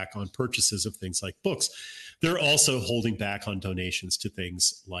holding back on purchases of things like books. They're also holding back on donations to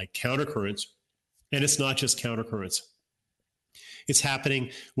things like Countercurrents. And it's not just Countercurrents. It's happening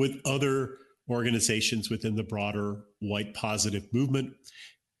with other organizations within the broader white positive movement.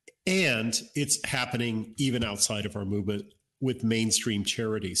 And it's happening even outside of our movement with mainstream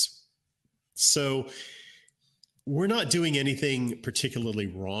charities. So we're not doing anything particularly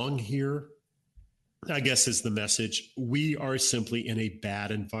wrong here, I guess is the message. We are simply in a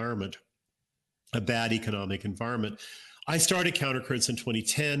bad environment, a bad economic environment. I started Countercurrents in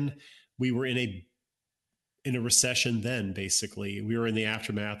 2010. We were in a recession then, basically. We were in the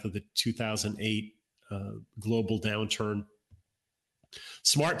aftermath of the 2008 global downturn.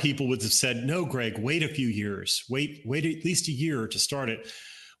 Smart people would have said, no, Greg, wait a few years. Wait at least a year to start it.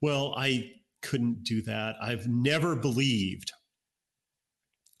 Well, I couldn't do that. I've never believed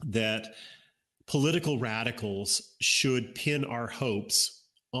that political radicals should pin our hopes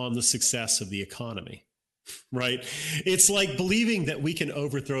on the success of the economy, right? It's like believing that we can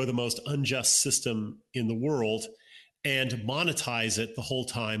overthrow the most unjust system in the world and monetize it the whole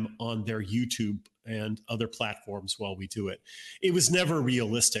time on their YouTube and other platforms while we do it. It was never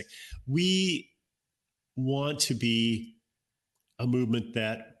realistic. We want to be a movement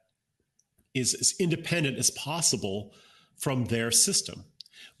that is as independent as possible from their system.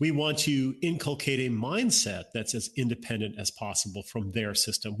 We want to inculcate a mindset that's as independent as possible from their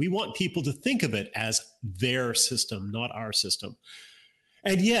system. We want people to think of it as their system, not our system.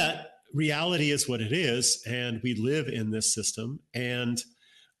 And yet, reality is what it is, and we live in this system. And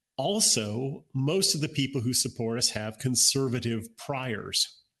also, most of the people who support us have conservative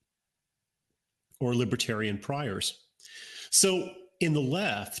priors or libertarian priors. So in the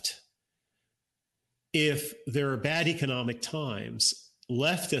left, if there are bad economic times,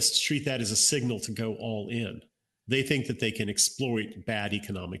 leftists treat that as a signal to go all in. They think that they can exploit bad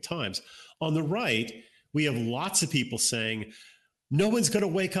economic times. On the right, we have lots of people saying, no one's going to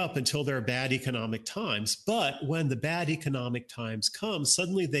wake up until there are bad economic times. But when the bad economic times come,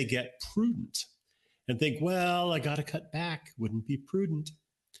 suddenly they get prudent and think, well, I got to cut back. Wouldn't be prudent.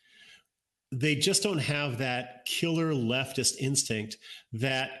 They just don't have that killer leftist instinct,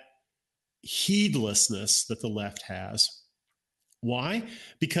 that heedlessness that the left has. Why?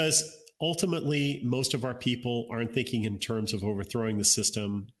 Because ultimately, most of our people aren't thinking in terms of overthrowing the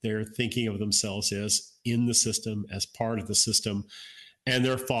system. They're thinking of themselves as in the system, as part of the system, and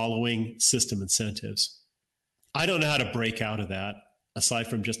they're following system incentives. I don't know how to break out of that, aside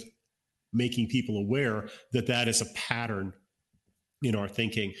from just making people aware that that is a pattern in our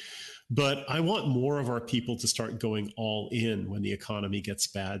thinking. But I want more of our people to start going all in when the economy gets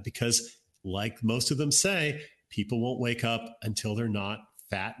bad, because like most of them say, people won't wake up until they're not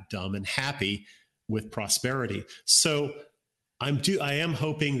fat, dumb, and happy with prosperity. So I am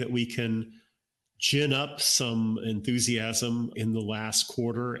hoping that we can gin up some enthusiasm in the last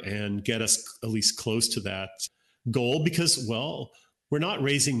quarter and get us at least close to that goal, because, well, we're not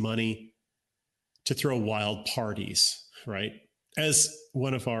raising money to throw wild parties, right? As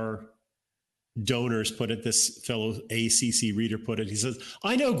one of our donors put it, this fellow ACC reader put it, he says,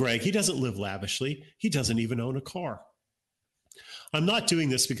 I know Greg, he doesn't live lavishly. He doesn't even own a car. I'm not doing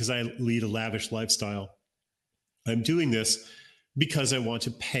this because I lead a lavish lifestyle. I'm doing this because I want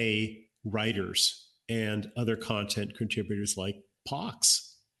to pay writers and other content contributors like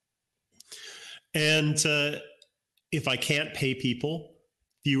Pox. And if I can't pay people,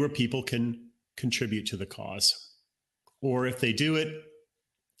 fewer people can contribute to the cause. Or if they do it,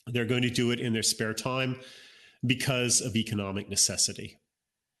 they're going to do it in their spare time because of economic necessity.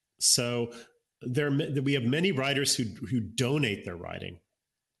 So we have many writers who donate their writing,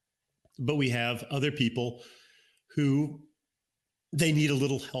 but we have other people who they need a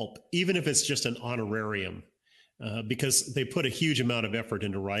little help, even if it's just an honorarium, because they put a huge amount of effort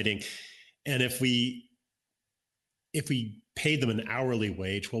into writing. And if we paid them an hourly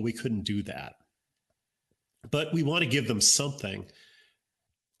wage, well, we couldn't do that. But we want to give them something.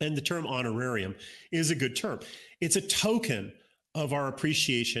 And the term honorarium is a good term. It's a token of our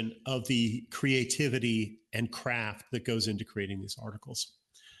appreciation of the creativity and craft that goes into creating these articles.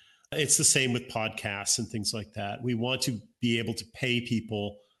 It's the same with podcasts and things like that. We want to be able to pay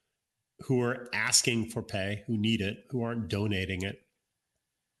people who are asking for pay, who need it, who aren't donating it,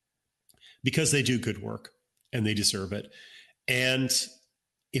 because they do good work and they deserve it. And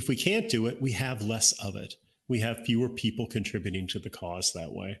if we can't do it, we have less of it. We have fewer people contributing to the cause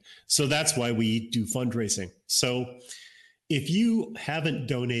that way. So that's why we do fundraising. So if you haven't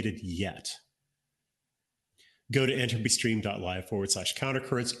donated yet, go to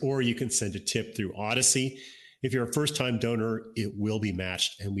entropystream.live/countercurrents, or you can send a tip through Odyssey. If you're a first-time donor, it will be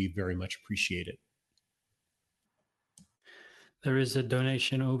matched, and we very much appreciate it. There is a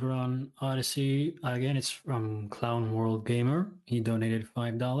donation over on Odyssey. Again, it's from Clown World Gamer. He donated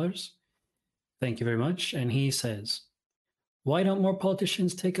 $5. Thank you very much. And he says, why don't more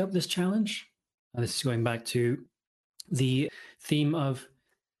politicians take up this challenge? This is going back to the theme of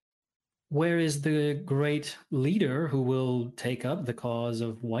where is the great leader who will take up the cause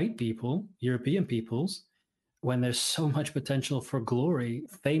of white people, European peoples, when there's so much potential for glory,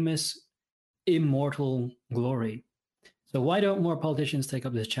 famous, immortal glory? So why don't more politicians take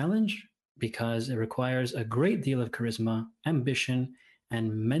up this challenge? Because it requires a great deal of charisma, ambition,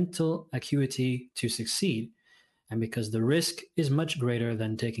 and mental acuity to succeed, and because the risk is much greater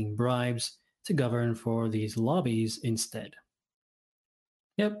than taking bribes to govern for these lobbies instead.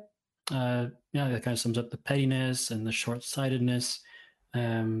 Yep. Yeah, that kind of sums up the pettiness and the short-sightedness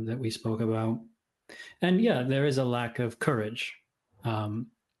that we spoke about. And yeah, there is a lack of courage. On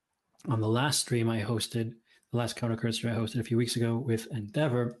the last stream I hosted, the last countercurrent stream I hosted a few weeks ago with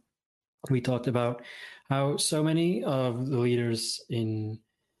Endeavor, we talked about how so many of the leaders in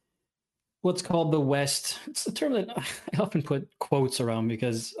what's called the West, it's a term that I often put quotes around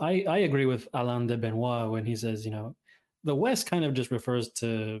because I agree with Alain de Benoit when he says, the West kind of just refers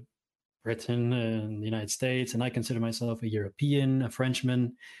to Britain and the United States, and I consider myself a European, a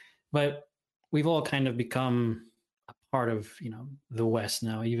Frenchman, but we've all kind of become a part of, the West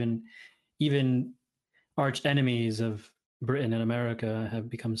now. Even arch enemies of Britain and America have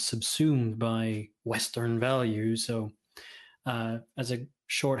become subsumed by Western values. So, as a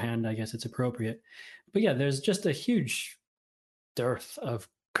shorthand, I guess it's appropriate. But yeah, there's just a huge dearth of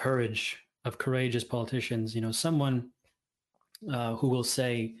courage, of courageous politicians. Someone who will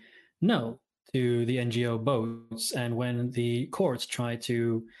say no to the NGO boats, and when the courts try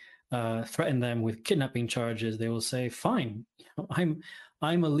to threaten them with kidnapping charges, they will say, "Fine, I'm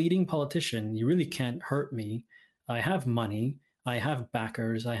a leading politician. You really can't hurt me. I have money. I have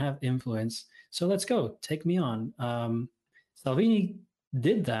backers. I have influence. So let's go. Take me on." Salvini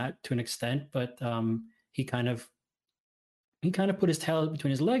did that to an extent, but he kind of put his tail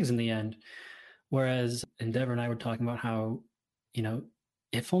between his legs in the end. Whereas Endeavor and I were talking about how,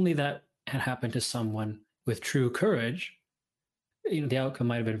 if only that had happened to someone with true courage, the outcome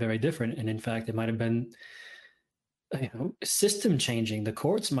might have been very different. And in fact, it might have been, system changing. The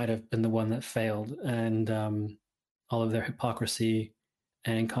courts might have been the one that failed, and all of their hypocrisy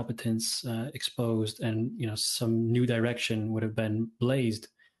and incompetence exposed, and some new direction would have been blazed.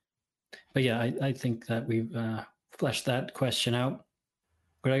 But yeah, I think that we've fleshed that question out.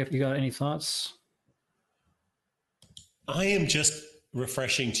 Greg, if you got any thoughts? I am just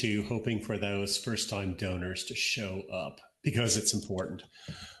refreshing to hoping for those first-time donors to show up because it's important.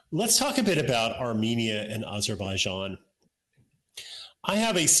 Let's talk a bit about Armenia and Azerbaijan. I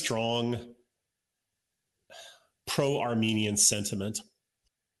have a strong pro-Armenian sentiment.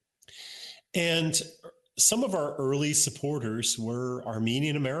 And some of our early supporters were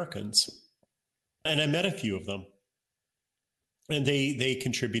Armenian Americans. And I met a few of them. And they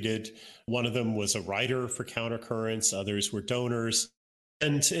contributed. One of them was a writer for Countercurrents. Others were donors.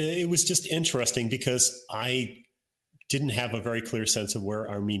 And it was just interesting because I didn't have a very clear sense of where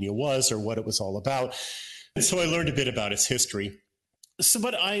Armenia was or what it was all about. And so I learned a bit about its history.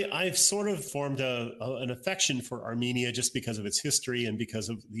 But I've sort of formed an affection for Armenia just because of its history and because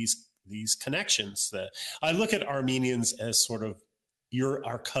of these connections. That I look at Armenians as sort of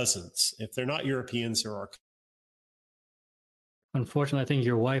our cousins. If they're not Europeans, they're our cousins. Unfortunately, I think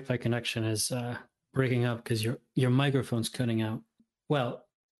your Wi-Fi connection is breaking up because your microphone's cutting out. Well,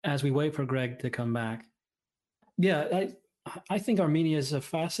 as we wait for Greg to come back, yeah, I think Armenia is a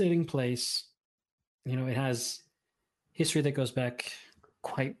fascinating place. It has history that goes back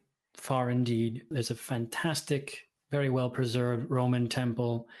quite far indeed. There's a fantastic, very well preserved Roman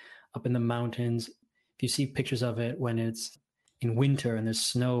temple up in the mountains. If you see pictures of it when it's in winter and there's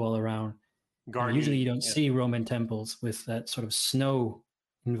snow all around, usually you don't see Roman temples with that sort of snow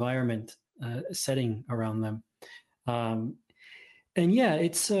environment setting around them. And yeah,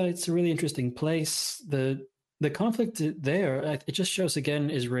 it's a really interesting place. The conflict there, it just shows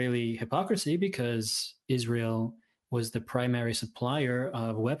again Israeli hypocrisy, because Israel was the primary supplier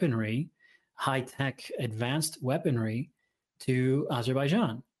of weaponry, high-tech advanced weaponry, to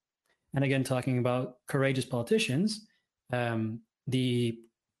Azerbaijan. And again, talking about courageous politicians, the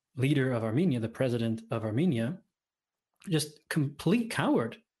leader of Armenia, the president of Armenia, just complete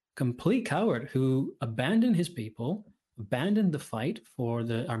coward who abandoned his people, abandoned the fight for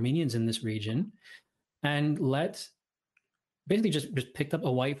the Armenians in this region, and basically just picked up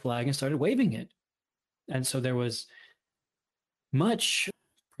a white flag and started waving it. And so there was much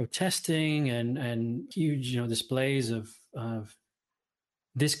protesting and huge, displays of of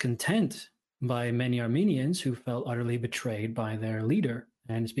discontent by many Armenians who felt utterly betrayed by their leader.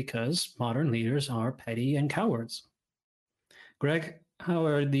 And it's because modern leaders are petty and cowards. Greg, how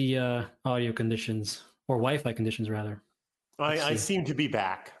are the audio conditions, or Wi-Fi conditions rather? I seem to be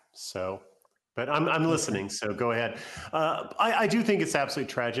back, but I'm listening, so go ahead. I do think it's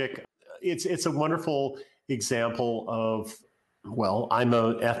absolutely tragic. It's a wonderful example of, well, I'm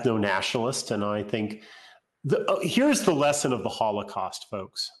an ethno-nationalist, and I think here's the lesson of the Holocaust,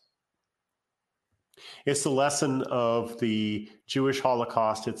 folks. It's the lesson of the Jewish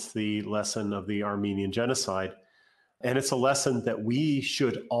Holocaust. It's the lesson of the Armenian genocide. And it's a lesson that we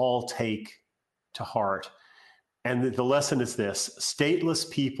should all take to heart. And the lesson is this: stateless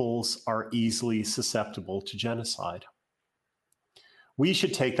peoples are easily susceptible to genocide. We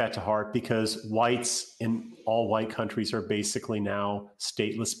should take that to heart because whites in all white countries are basically now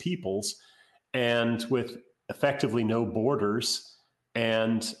stateless peoples. And with effectively no borders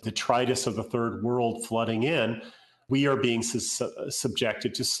and the detritus of the third world flooding in, we are being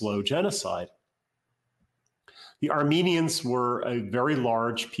subjected to slow genocide. The Armenians were a very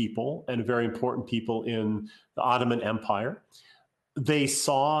large people and a very important people in the Ottoman Empire. They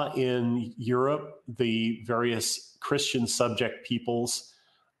saw in Europe the various Christian subject peoples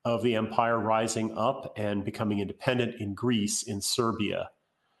of the empire rising up and becoming independent in Greece, in Serbia,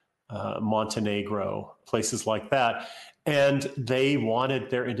 Montenegro, places like that. And they wanted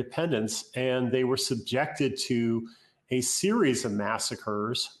their independence, and they were subjected to a series of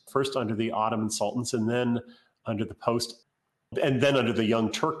massacres, first under the Ottoman sultans and then under the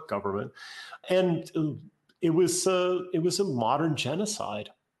Young Turk government. And it was a modern genocide.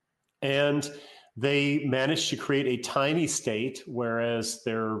 And they managed to create a tiny state, whereas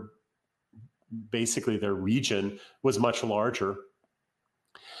their region was much larger.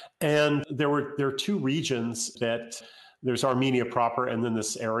 And there are two regions that there's Armenia proper, and then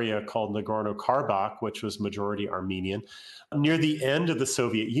this area called Nagorno-Karabakh, which was majority Armenian. Near the end of the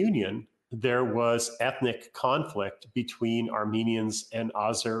Soviet Union, there was ethnic conflict between Armenians and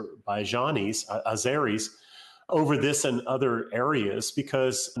Azeris over this and other areas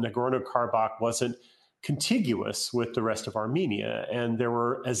because Nagorno-Karabakh wasn't contiguous with the rest of Armenia. And there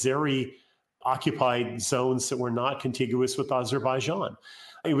were Azeri occupied zones that were not contiguous with Azerbaijan.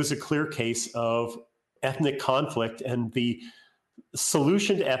 It was a clear case of ethnic conflict, and the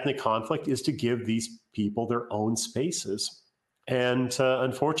solution to ethnic conflict is to give these people their own spaces. And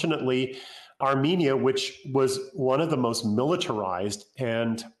unfortunately, Armenia, which was one of the most militarized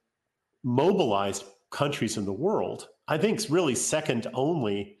and mobilized countries in the world, I think is really second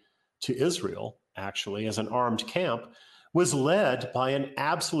only to Israel, actually, as an armed camp, was led by an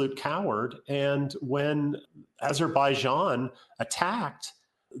absolute coward. And when Azerbaijan attacked,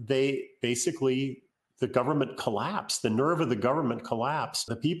 the government collapsed. The nerve of the government collapsed.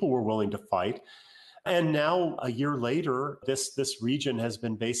 The people were willing to fight. And now, a year later, this region has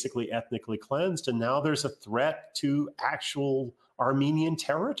been basically ethnically cleansed. And now there's a threat to actual Armenian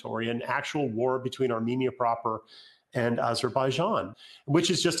territory, an actual war between Armenia proper and Azerbaijan,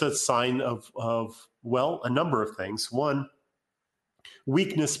 which is just a sign of a number of things. One,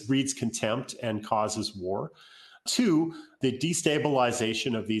 weakness breeds contempt and causes war. Two, the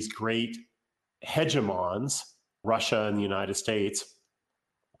destabilization of these great hegemons, Russia and the United States,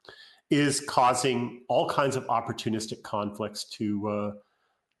 is causing all kinds of opportunistic conflicts to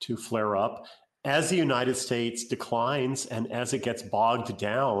flare up. As the United States declines and as it gets bogged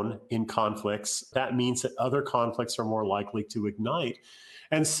down in conflicts, that means that other conflicts are more likely to ignite.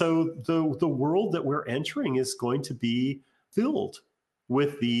 And so the world that we're entering is going to be filled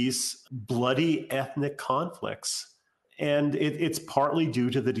with these bloody ethnic conflicts. And it's partly due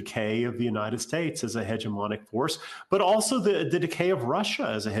to the decay of the United States as a hegemonic force, but also the decay of Russia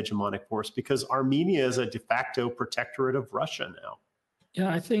as a hegemonic force, because Armenia is a de facto protectorate of Russia now. Yeah,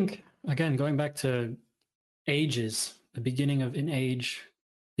 I think, again, going back to ages, the beginning of an age,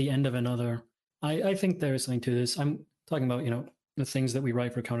 the end of another, I think there is something to this. I'm talking about, the things that we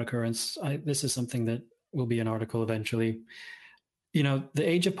write for Countercurrents. This is something that will be an article eventually. The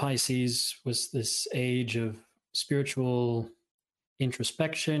age of Pisces was this age of spiritual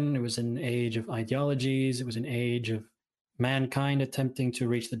introspection. It was an age of ideologies. It was an age of mankind attempting to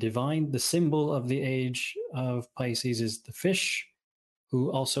reach the divine. The symbol of the age of Pisces is the fish, who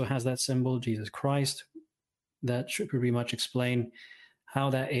also has that symbol, Jesus Christ. That should pretty much explain how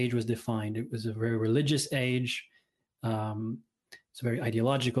that age was defined. It was a very religious age. It's a very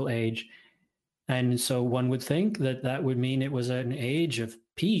ideological age. And so one would think that would mean it was an age of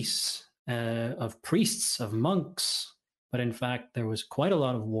peace, of priests, of monks. But in fact, there was quite a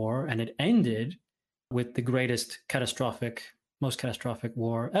lot of war, and it ended with the most catastrophic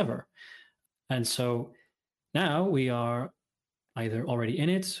war ever. And so now we are either already in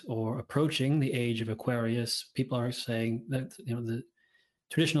it or approaching the age of Aquarius. People are saying that, the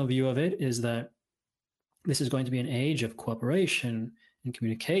traditional view of it is that this is going to be an age of cooperation and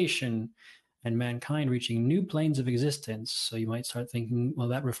communication and mankind reaching new planes of existence. So you might start thinking, well,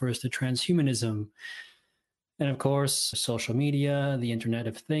 that refers to transhumanism. And of course, social media, the Internet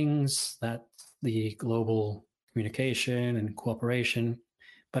of Things, that the global communication and cooperation.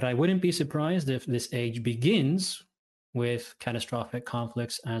 But I wouldn't be surprised if this age begins with catastrophic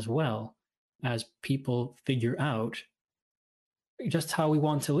conflicts as well, as people figure out just how we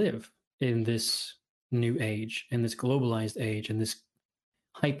want to live in this new age, in this globalized age, in this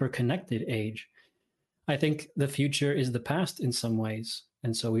hyper-connected age. I think the future is the past in some ways.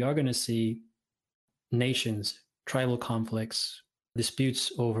 And so we are going to see nations, tribal conflicts,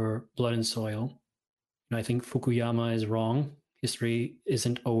 disputes over blood and soil. And I think Fukuyama is wrong. History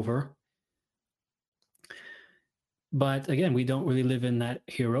isn't over. But again, we don't really live in that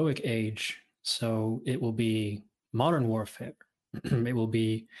heroic age. So it will be modern warfare. It will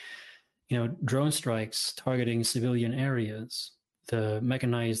be, drone strikes targeting civilian areas, the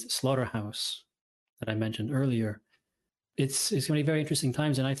mechanized slaughterhouse that I mentioned earlier. It's going to be very interesting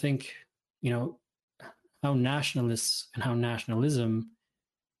times. And I think, how nationalists and how nationalism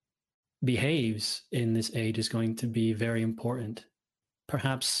behaves in this age is going to be very important.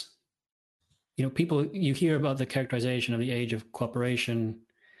 Perhaps, you hear about the characterization of the age of cooperation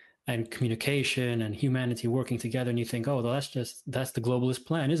and communication and humanity working together, and you think, oh, well, that's the globalist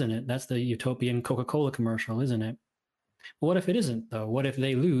plan, isn't it? That's the utopian Coca-Cola commercial, isn't it? Well, what if it isn't, though? What if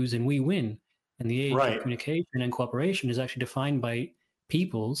they lose and we win? And the age of communication and cooperation is actually defined by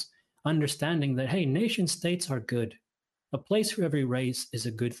peoples understanding that, hey, nation states are good. A place for every race is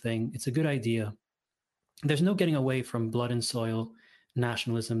a good thing. It's a good idea. There's no getting away from blood and soil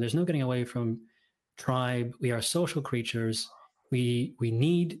nationalism. There's no getting away from tribe. We are social creatures. We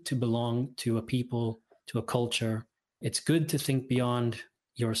need to belong to a people, to a culture. It's good to think beyond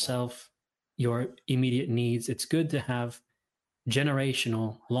yourself, your immediate needs. It's good to have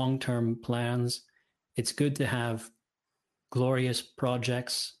generational, long-term plans. It's good to have glorious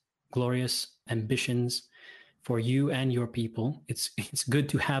projects, glorious ambitions for you and your people. It's good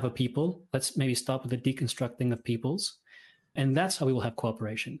to have a people. Let's maybe stop with the deconstructing of peoples. And that's how we will have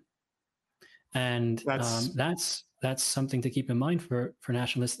cooperation. And that's something to keep in mind for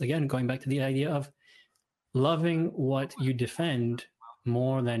nationalists. Again, going back to the idea of loving what you defend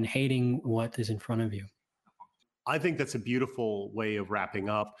more than hating what is in front of you. I think that's a beautiful way of wrapping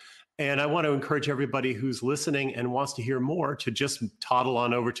up. And I want to encourage everybody who's listening and wants to hear more to just toddle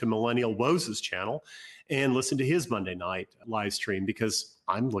on over to Millennial Woes' channel and listen to his Monday night live stream, because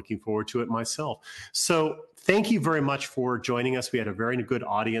I'm looking forward to it myself. So thank you very much for joining us. We had a very good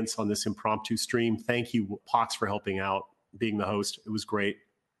audience on this impromptu stream. Thank you, Pox, for helping out, being the host. It was great.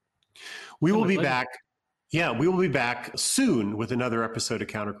 We will be back. Yeah, we will be back soon with another episode of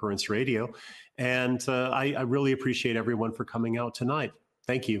Countercurrents Radio. And I really appreciate everyone for coming out tonight.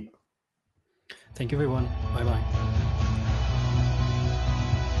 Thank you. Thank you, everyone. Bye-bye.